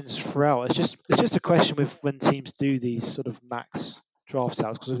acquisitions throughout. It's just a question with when teams do these sort of max draft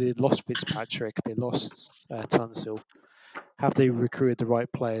outs, because they lost Fitzpatrick, they lost Tunsil. Have they recruited the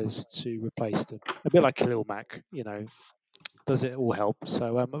right players to replace them? A bit like Khalil Mack, does it all help?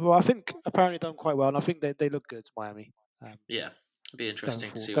 So I think apparently done quite well, and I think they look good, Miami. It'd be interesting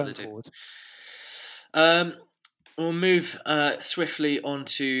to see what they do. We'll move swiftly on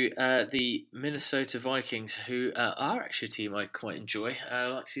to the Minnesota Vikings, who are actually a team I quite enjoy. I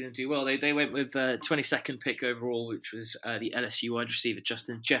like to see them do well. They went with 22nd pick overall, which was the LSU wide receiver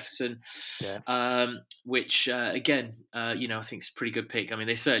Justin Jefferson, which, again, I think is a pretty good pick. I mean,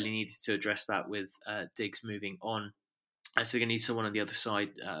 they certainly needed to address that with Diggs moving on. So they're going to need someone on the other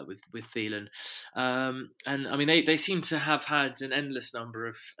side with Thielen. And I mean, they seem to have had an endless number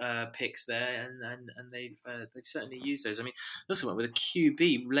of picks there, and they've certainly used those. I mean, they also went with a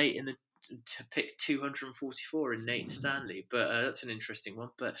QB late in the to pick 244 in Nate Stanley, but that's an interesting one.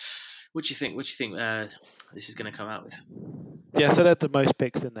 But what do you think? What do you think this is going to come out with? Yeah, so they had the most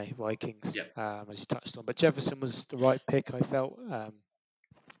picks, didn't they, Vikings? Yep. As you touched on, but Jefferson was the right pick, I felt.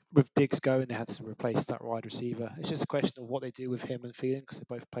 With Diggs going, they had to replace that wide receiver. It's just a question of what they do with him and Thielen because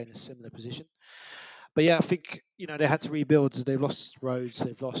they're both playing a similar position. But yeah, I think they had to rebuild. They've lost Rhodes,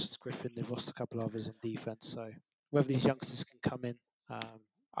 they've lost Griffin, they've lost a couple others in defense. So whether these youngsters can come in,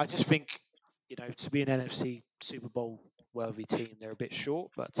 I just think to be an NFC Super Bowl worthy team, they're a bit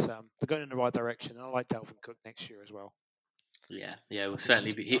short, but they're going in the right direction. And I like Dalvin Cook next year as well. Yeah, will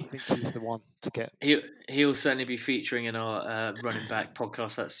certainly be. I think he's the one to get. He'll certainly be featuring in our running back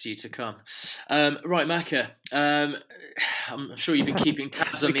podcast. That's due to come. Right, Macca. I'm sure you've been keeping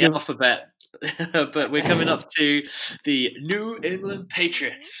tabs on the alphabet, but we're coming up to the New England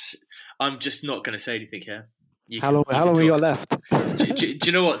Patriots. I'm just not going to say anything here. How long we got left? do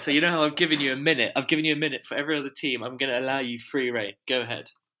you know what? So you know how I've given you a minute. I've given you a minute for every other team. I'm going to allow you free reign. Go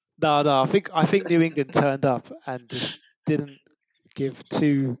ahead. No. I think New England turned up and just didn't give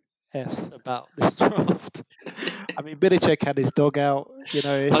two Fs about this draft. I mean, Belichick had his dog out. It's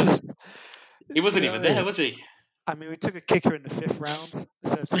just he wasn't even there, was he? I mean, we took a kicker in the 5th round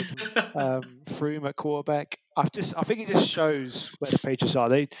instead of taking Froome at quarterback. I think it just shows where the Patriots are.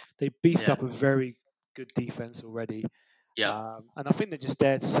 They beefed up a very good defense already. Yeah. And I think they're just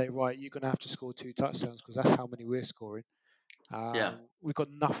there to say, right, you're going to have to score 2 touchdowns because that's how many we're scoring. We've got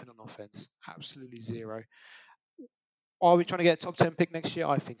nothing on offense, absolutely zero. Are we trying to get a top 10 pick next year?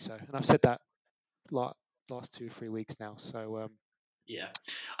 I think so, and I've said that last 2 or 3 weeks now. So yeah,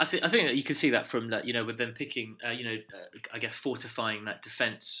 I think that you can see that from that, with them picking, I guess fortifying that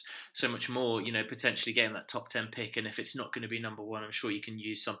defense so much more, potentially getting that top 10 pick. And if it's not going to be number 1, I'm sure you can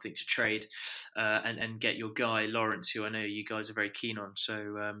use something to trade and get your guy Lawrence, who I know you guys are very keen on.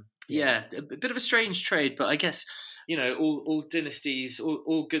 So a bit of a strange trade, but I guess all dynasties,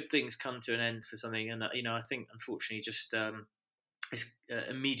 all good things come to an end for something. And I think unfortunately just this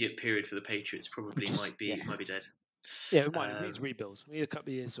immediate period for the Patriots probably might be dead. Yeah, it might need rebuilds. We need a couple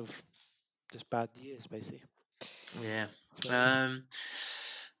of years of just bad years, basically. Yeah.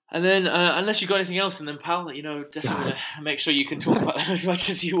 And then, unless you've got anything else, and then, pal, definitely want to make sure you can talk about them as much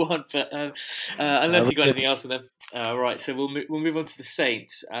as you want. But unless you've got anything else, and then, right. So we'll move on to the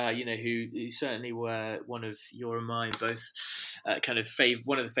Saints. Who certainly were one of your and mine both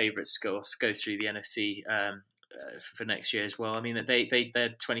one of the favourites to go through the NFC for next year as well. I mean, they're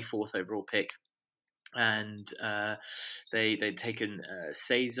 24th overall pick. And they'd taken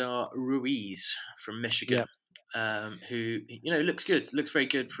Cesar Ruiz from Michigan, who looks good, looks very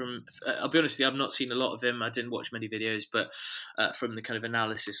good. From I'll be honest with you, I've not seen a lot of him. I didn't watch many videos, but from the kind of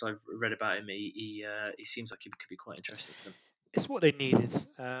analysis I've read about him, he seems like he could be quite interesting for them. It's what they needed.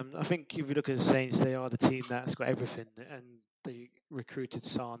 I think if you look at the Saints, they are the team that's got everything, and they recruited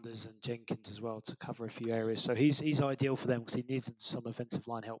Sanders and Jenkins as well to cover a few areas. So he's ideal for them because he needs some offensive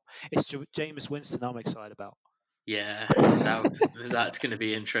line help. It's Jameis Winston I'm excited about. Yeah, that's going to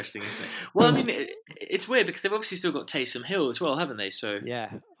be interesting, isn't it? Well, I mean, it's weird because they've obviously still got Taysom Hill as well, haven't they? So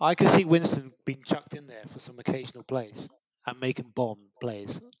yeah, I can see Winston being chucked in there for some occasional plays and making bomb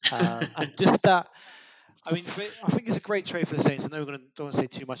plays, and just that. I mean, I think it's a great trade for the Saints. I know don't want to say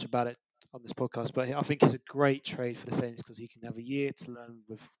too much about it on this podcast, but I think it's a great trade for the Saints because he can have a year to learn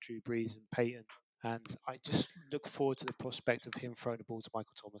with Drew Brees and Peyton. And I just look forward to the prospect of him throwing the ball to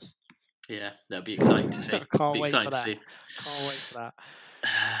Michael Thomas. Yeah, that'll be exciting to see. Can't wait for that.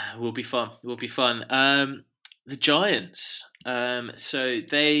 Will be fun. The Giants. So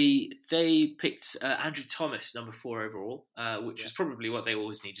they picked Andrew Thomas, number 4 overall, which was probably what they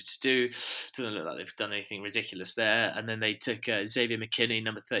always needed to do. Doesn't look like they've done anything ridiculous there. And then they took Xavier McKinney,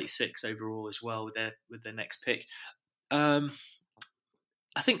 number 36 overall as well, with their next pick. I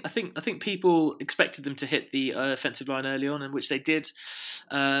think people expected them to hit the offensive line early on, and which they did.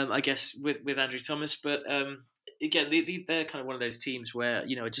 I guess with Andrew Thomas, but. Again, they're kind of one of those teams where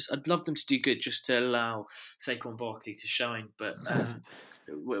I'd love them to do good just to allow Saquon Barkley to shine. But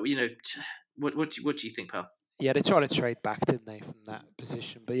what do you think, pal? Yeah, they tried to trade back, didn't they, from that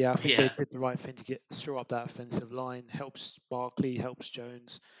position? But yeah, I think they Yeah, did the right thing to shore up that offensive line. Helps Barkley, helps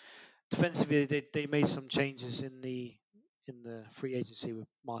Jones. Defensively, they made some changes in the free agency with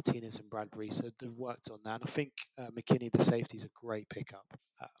Martinez and Bradbury, so they've worked on that. And I think McKinney, the safety, is a great pickup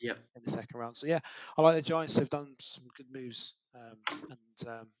yeah. in the second round. So yeah, I like the Giants. They've done some good moves, and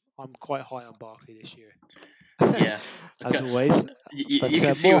I'm quite high on Barkley this year. Yeah, As okay. always, You but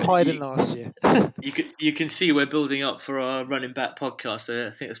can see more what high than last year. you can see we're building up for our running back podcast.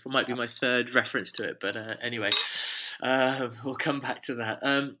 I think this might be my third reference to it, but anyway, we'll come back to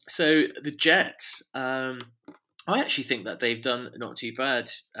that. So the Jets, I actually think that they've done not too bad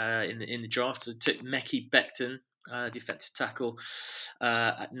in the draft. They took Mekhi Becton, defensive tackle,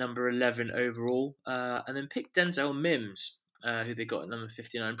 at number 11 overall, and then picked Denzel Mims, who they got at number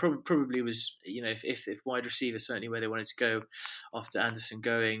 59. Probably was, if wide receiver, certainly where they wanted to go after Anderson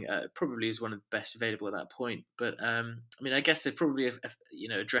going, probably is one of the best available at that point. But I guess they probably have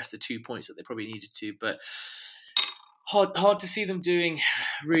addressed the 2 points that they probably needed to, but hard to see them doing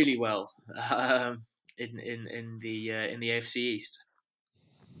really well in the AFC East.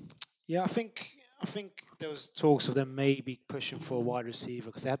 Yeah, I think there was talks of them maybe pushing for a wide receiver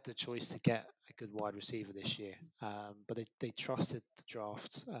because they had the choice to get a good wide receiver this year, but they trusted the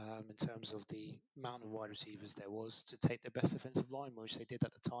draft in terms of the amount of wide receivers there was to take their best defensive line, which they did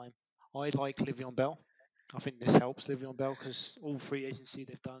at the time. I like Le'Veon Bell. I think this helps Le'Veon Bell because all free agency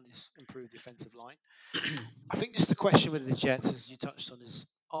they've done is improve the offensive line. I think just the question with the Jets, as you touched on, is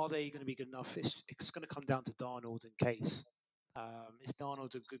are they going to be good enough? It's going to come down to Darnold and Case. Is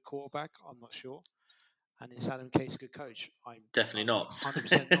Darnold a good quarterback? I'm not sure. And is Adam Case a good coach? I'm Definitely not.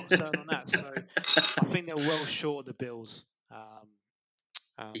 100% not certain on that. So I think they're well short of the Bills.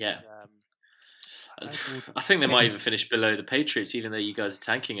 Yeah. I I think they might even finish below the Patriots, even though you guys are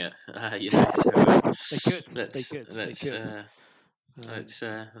tanking it. They could. Let's look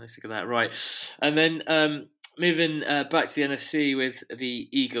at that. Right, and then moving back to the NFC with the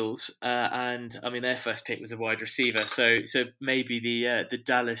Eagles, and their first pick was a wide receiver, so maybe the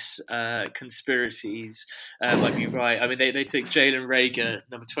Dallas conspiracies might be right. They took Jalen Reagor,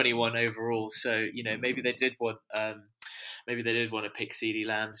 number 21 overall, so maybe they did want. Maybe they did want to pick CeeDee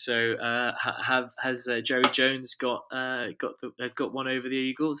Lamb. So has Jerry Jones got one over the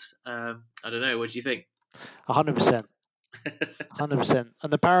Eagles? I don't know. What do you think? 100%. 100%.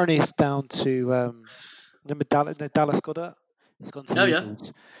 And apparently it's down to remember Dallas Goedert? It's gone to the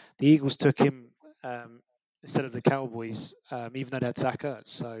Eagles. The Eagles took him instead of the Cowboys, even though they had Zach Ertz.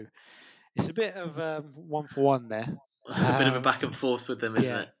 So it's a bit of 1-for-1 there. A bit of a back and forth with them,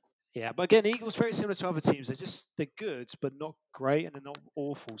 isn't it? Yeah, but again, Eagles very similar to other teams. They're good, but not great, and they're not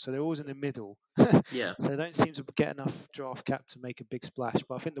awful. So they're always in the middle. Yeah. So they don't seem to get enough draft cap to make a big splash.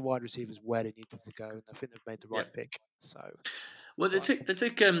 But I think the wide receivers where they needed to go, and I think they've made the right pick. So. Well, they took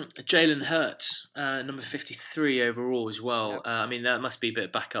Jalen Hurts, number 53 overall as well. Yep. That must be a bit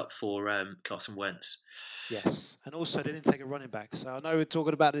of backup for Carson Wentz. Yes, and also they didn't take a running back. So I know we're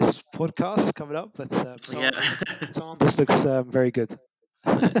talking about this podcast coming up, but Sanders looks very good.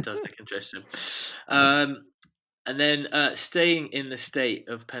 It does look interesting. And then staying in the state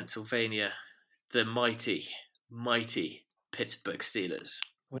of Pennsylvania, the mighty Pittsburgh Steelers.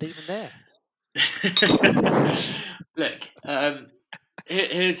 What even there? Look,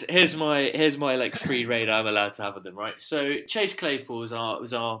 here's my like free reign I'm allowed to have with them, right? So Chase Claypool was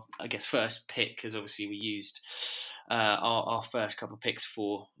our I guess first pick, because obviously we used our first couple of picks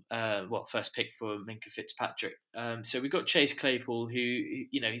for first pick for Minkah Fitzpatrick. So we got Chase Claypool, who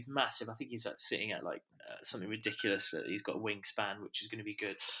he's massive. I think he's sitting at something ridiculous. He's got a wingspan, which is going to be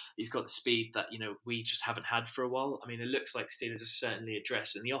good. He's got the speed that we just haven't had for a while. It looks like Steelers have certainly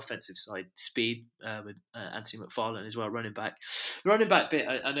addressed in the offensive side speed with Anthony McFarland as well, running back. The running back bit,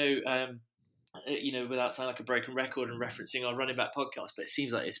 I know. Without sounding like a broken record and referencing our running back podcast, but it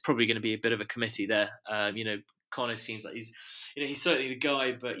seems like it's probably going to be a bit of a committee there. Connor seems like he's certainly the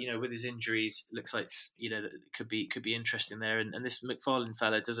guy, but with his injuries, it looks like that it could be interesting there. And this McFarland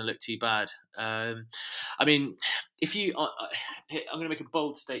fella doesn't look too bad. If you, I'm going to make a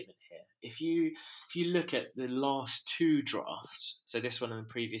bold statement here. If you look at the last two drafts, so this one and the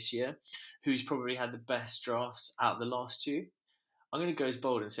previous year, who's probably had the best drafts out of the last two? I'm going to go as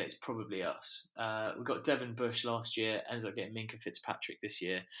bold and say it's probably us. We got Devin Bush last year, ends up getting Minkah Fitzpatrick this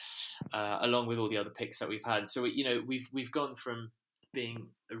year, along with all the other picks that we've had. So we've gone from being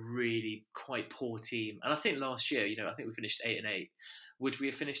a really quite poor team, and I think last year, I think we finished 8-8. Would we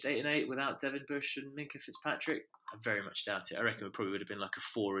have finished 8-8 without Devin Bush and Minkah Fitzpatrick? I very much doubt it. I reckon we probably would have been like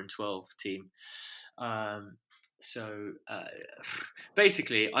a 4-12 team. So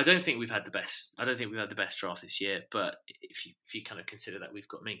basically, I don't think we've had the best. I don't think we've had the best draft this year. But if you kind of consider that we've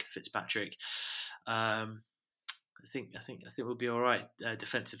got Minkah Fitzpatrick, I think we'll be all right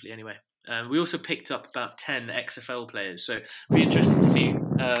defensively anyway. We also picked up about 10 XFL players, so it'll be interesting to see.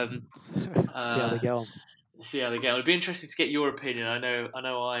 See how they get on. It'll be interesting to get your opinion. I know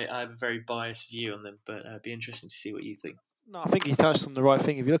I have a very biased view on them, but it'll be interesting to see what you think. No, I think you touched on the right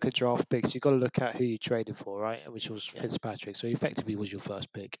thing. If you look at draft picks, you've got to look at who you traded for, right? Which was Fitzpatrick. So he effectively was your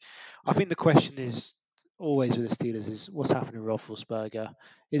first pick. I think the question is always with the Steelers is what's happening with Roethlisberger?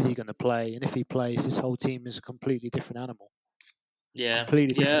 Is he going to play? And if he plays, this whole team is a completely different animal. Yeah,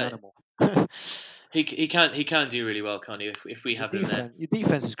 completely different animal. He can do really well, can't he? If we have him there. Your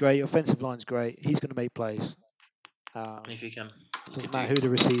defense is great. Your offensive line's great. He's going to make plays. If he can, doesn't matter who the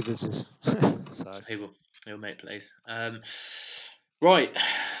receivers is. So he'll make plays. Right,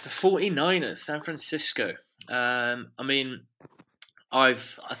 the 49ers, San Francisco. I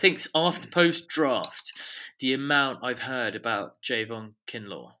think after post draft, the amount I've heard about Javon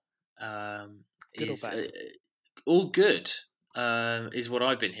Kinlaw is all good. Is what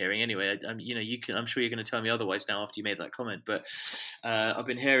I've been hearing anyway. I'm sure you're going to tell me otherwise now after you made that comment, but I've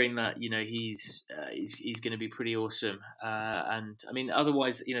been hearing that he's going to be pretty awesome. And I mean,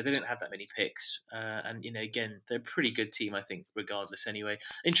 otherwise, they don't have that many picks. And again, they're a pretty good team, I think, regardless. Anyway,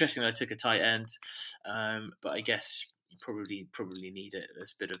 interesting that I took a tight end, but I guess you probably need it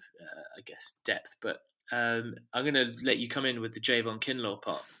as a bit of depth. But I'm going to let you come in with the Javon Kinlaw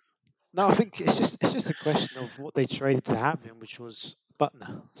part. No, I think it's just a question of what they traded to have him, which was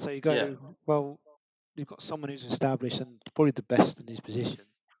Butner. So you go, well, you've got someone who's established and probably the best in his position.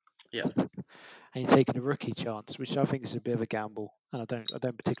 Yeah. And you're taking a rookie chance, which I think is a bit of a gamble, and I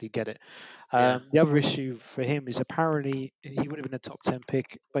don't particularly get it. The other issue for him is apparently he would have been a top 10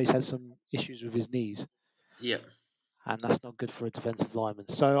 pick, but he's had some issues with his knees. Yeah. And that's not good for a defensive lineman.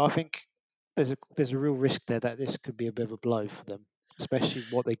 So I think there's a real risk there that this could be a bit of a blow for them, especially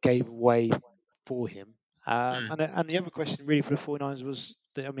what they gave away for him. And the other question really for the 49ers was,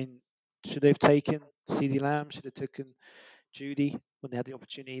 should they have taken CeeDee Lamb? Should have taken Judy when they had the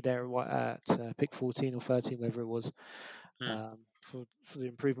opportunity there at pick 14 or 13, whatever it was, for the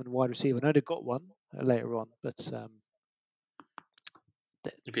improvement of wide receiver? I know they got one later on, but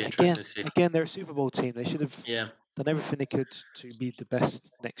it'd be interesting to see. Again, they're a Super Bowl team. They should have done everything they could to be the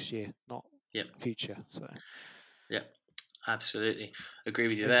best next year, not future. So, absolutely agree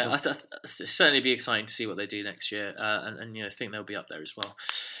with you there. It'll certainly be exciting to see what they do next year, and I think they'll be up there as well.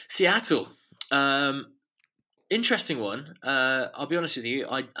 Seattle, interesting one. I'll be honest with you,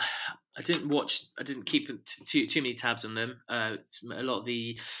 I didn't keep too many tabs on them. A lot of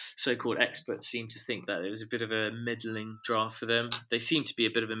the so-called experts seem to think that it was a bit of a middling draft for them. They seem to be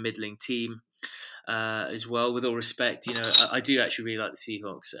a bit of a middling team. As well, with all respect, I do actually really like the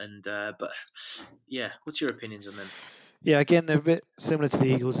Seahawks, but what's your opinions on them? Yeah, again, they're a bit similar to the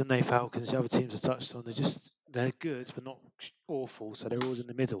Eagles and the Falcons. The other teams have touched on. They're good, but not awful. So they're always in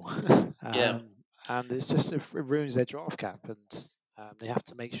the middle. And it's just it ruins their draft cap, and they have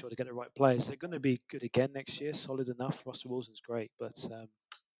to make sure to get the right players. They're going to be good again next year, solid enough. Russell Wilson's great, but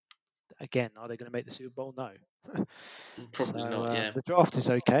again, are they going to make the Super Bowl? No. Probably not. Yeah. The draft is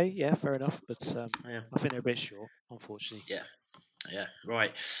okay. Yeah, fair enough, but I think they're a bit short, unfortunately. Yeah,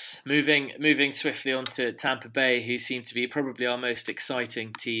 right. Moving swiftly on to Tampa Bay, who seem to be probably our most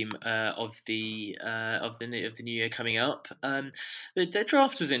exciting team of the new year coming up. Their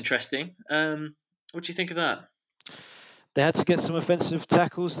draft was interesting. What do you think of that? They had to get some offensive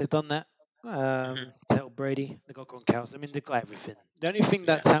tackles. They've done that. Tell Brady, they got Gronkowski. They've got everything. The only thing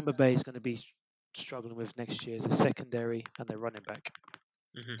that Tampa Bay is going to be struggling with next year is the secondary and their running back.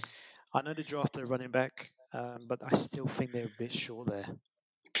 I know they drafted a running back, but I still think they're a bit short there.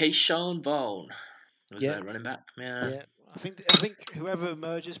 Keyshawn Vaughn was that running back? Yeah. I think whoever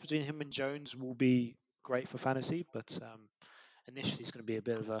emerges between him and Jones will be great for fantasy, but initially it's going to be a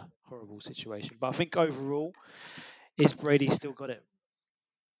bit of a horrible situation. But I think overall, is Brady still got it?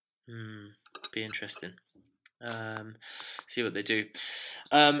 Be interesting. See what they do.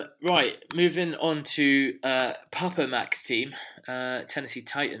 Right, moving on to Papa Mac's team, Tennessee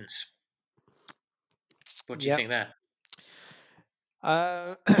Titans. What do you think there?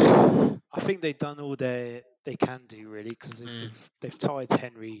 I think they've done all they can do really, because they've tied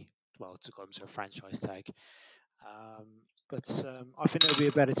Henry to got him to a franchise tag. But I think they'll be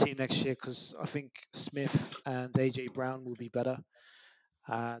a better team next year, because I think Smith and AJ Brown will be better.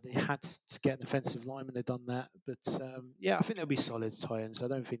 They had to get an offensive lineman. They've done that, but I think they'll be solid Titans. I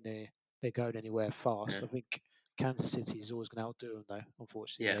don't think they're going anywhere fast. I think Kansas City is always going to outdo them, though,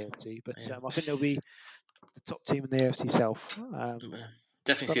 unfortunately. AFC. But I think they'll be top team in the AFC South.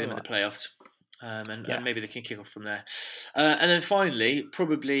 Definitely see them in the playoffs. And maybe they can kick off from there. And then finally,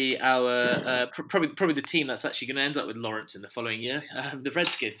 probably our probably the team that's actually going to end up with Lawrence in the following year, the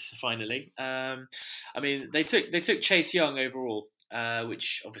Redskins. Finally, I mean they took Chase Young overall,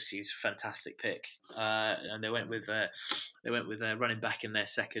 which obviously is a fantastic pick, and they went with running back in their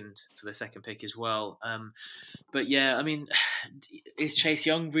second pick as well. But yeah, I mean, is Chase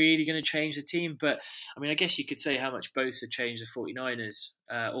Young really going to change the team? But I mean, I guess you could say how much Bosa changed the 49ers,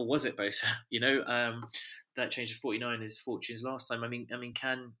 or was it Bosa? That changed the 49ers' fortunes last time. I mean,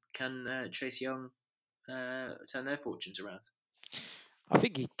 can Chase Young turn their fortunes around? I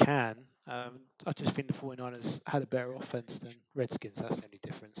think he can. I just think the 49ers had a better offense than Redskins. That's the only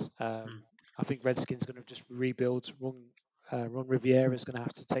difference. I think Redskins going to just rebuild. Ron Rivera is going to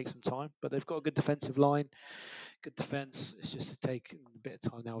have to take some time, but they've got a good defensive line, good defense. It's just to take a bit of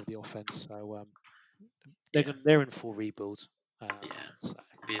time now with the offense. So they're in full rebuild. So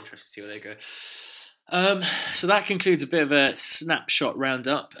it'd be interesting to see where they go. So that concludes a bit of a snapshot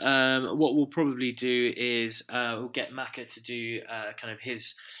roundup. What we'll probably do is we'll get Macca to do kind of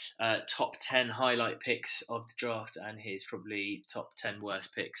his top 10 highlight picks of the draft and his probably top 10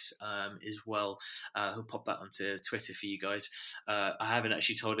 worst picks as well. He'll pop that onto Twitter for you guys. I haven't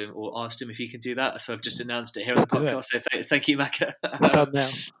actually told him or asked him if he can do that, so I've just announced it here on the podcast. So thank you, Macca. It's done now.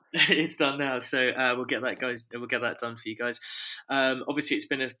 It's done now, so we'll get that, guys. We'll get that done for you guys. Obviously, it's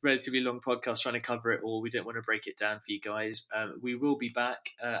been a relatively long podcast trying to cover it all. We don't want to break it down for you guys. We will be back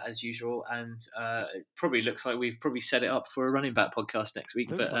as usual, and it probably looks like we've probably set it up for a running back podcast next week.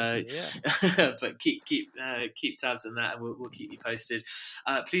 But keep tabs on that, and we'll keep you posted.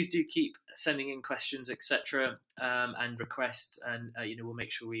 Please do keep sending in questions, etc., and requests, and we'll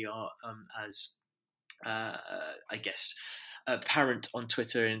make sure we are as apparent on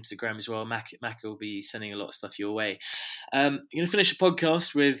Twitter and Instagram as well. Mac will be sending a lot of stuff your way. I'm going to finish the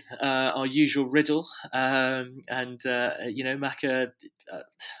podcast with our usual riddle, and Mac, I'm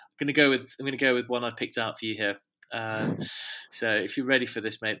going to go with one I picked out for you here. So if you're ready for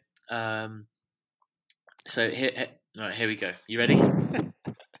this, mate. So here we go. You ready?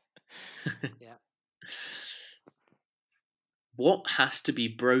 Yeah. What has to be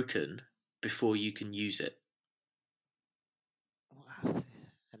broken before you can use it?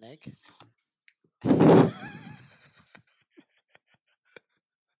 An egg?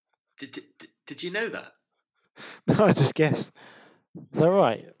 Did you know that? No, I just guessed. Is that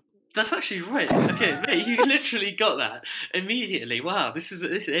right? That's actually right. Okay, mate, you literally got that immediately. Wow,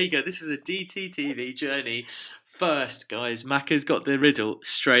 there you go. This is a DTTV journey. First, guys, Macca's got the riddle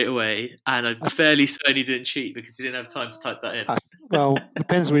straight away, and I'm fairly certain he didn't cheat because he didn't have time to type that in. Well,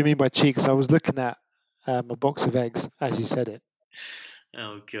 depends what you mean by cheat, because I was looking at a box of eggs as you said it.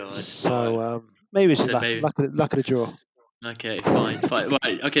 Oh God! So maybe it's just luck of the draw. Okay, fine.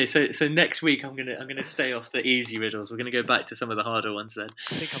 Right. Okay, so next week I'm gonna stay off the easy riddles. We're gonna go back to some of the harder ones then.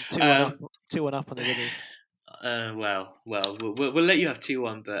 I think I'm 2-1 up on the riddle. We'll let you have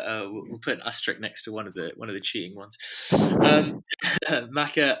 2-1, but we'll put an asterisk next to one of the cheating ones.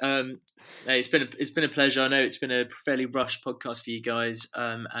 Macca, it's been a pleasure. I know it's been a fairly rushed podcast for you guys,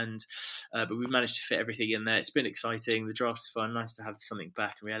 but we've managed to fit everything in there. It's been exciting. The draft's fun. Nice to have something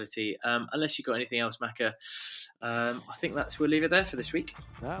back in reality. Unless you've got anything else, Macca, I think we'll leave it there for this week.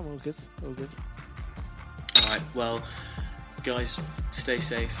 Nah, all good. All right. Well, guys, stay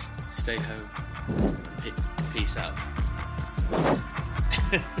safe. Stay home. Peace out.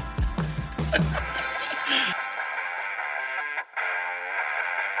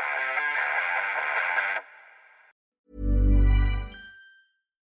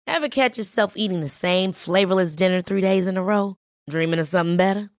 Ever catch yourself eating the same flavorless dinner 3 days in a row? Dreaming of something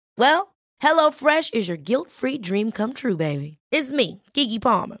better? Well, HelloFresh is your guilt-free dream come true, baby. It's me, Keke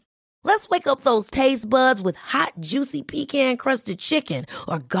Palmer. Let's wake up those taste buds with hot, juicy pecan-crusted chicken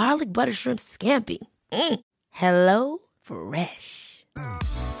or garlic butter shrimp scampi. Hello Fresh.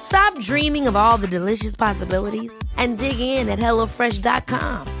 Stop dreaming of all the delicious possibilities and dig in at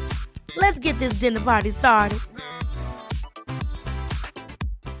HelloFresh.com. Let's get this dinner party started.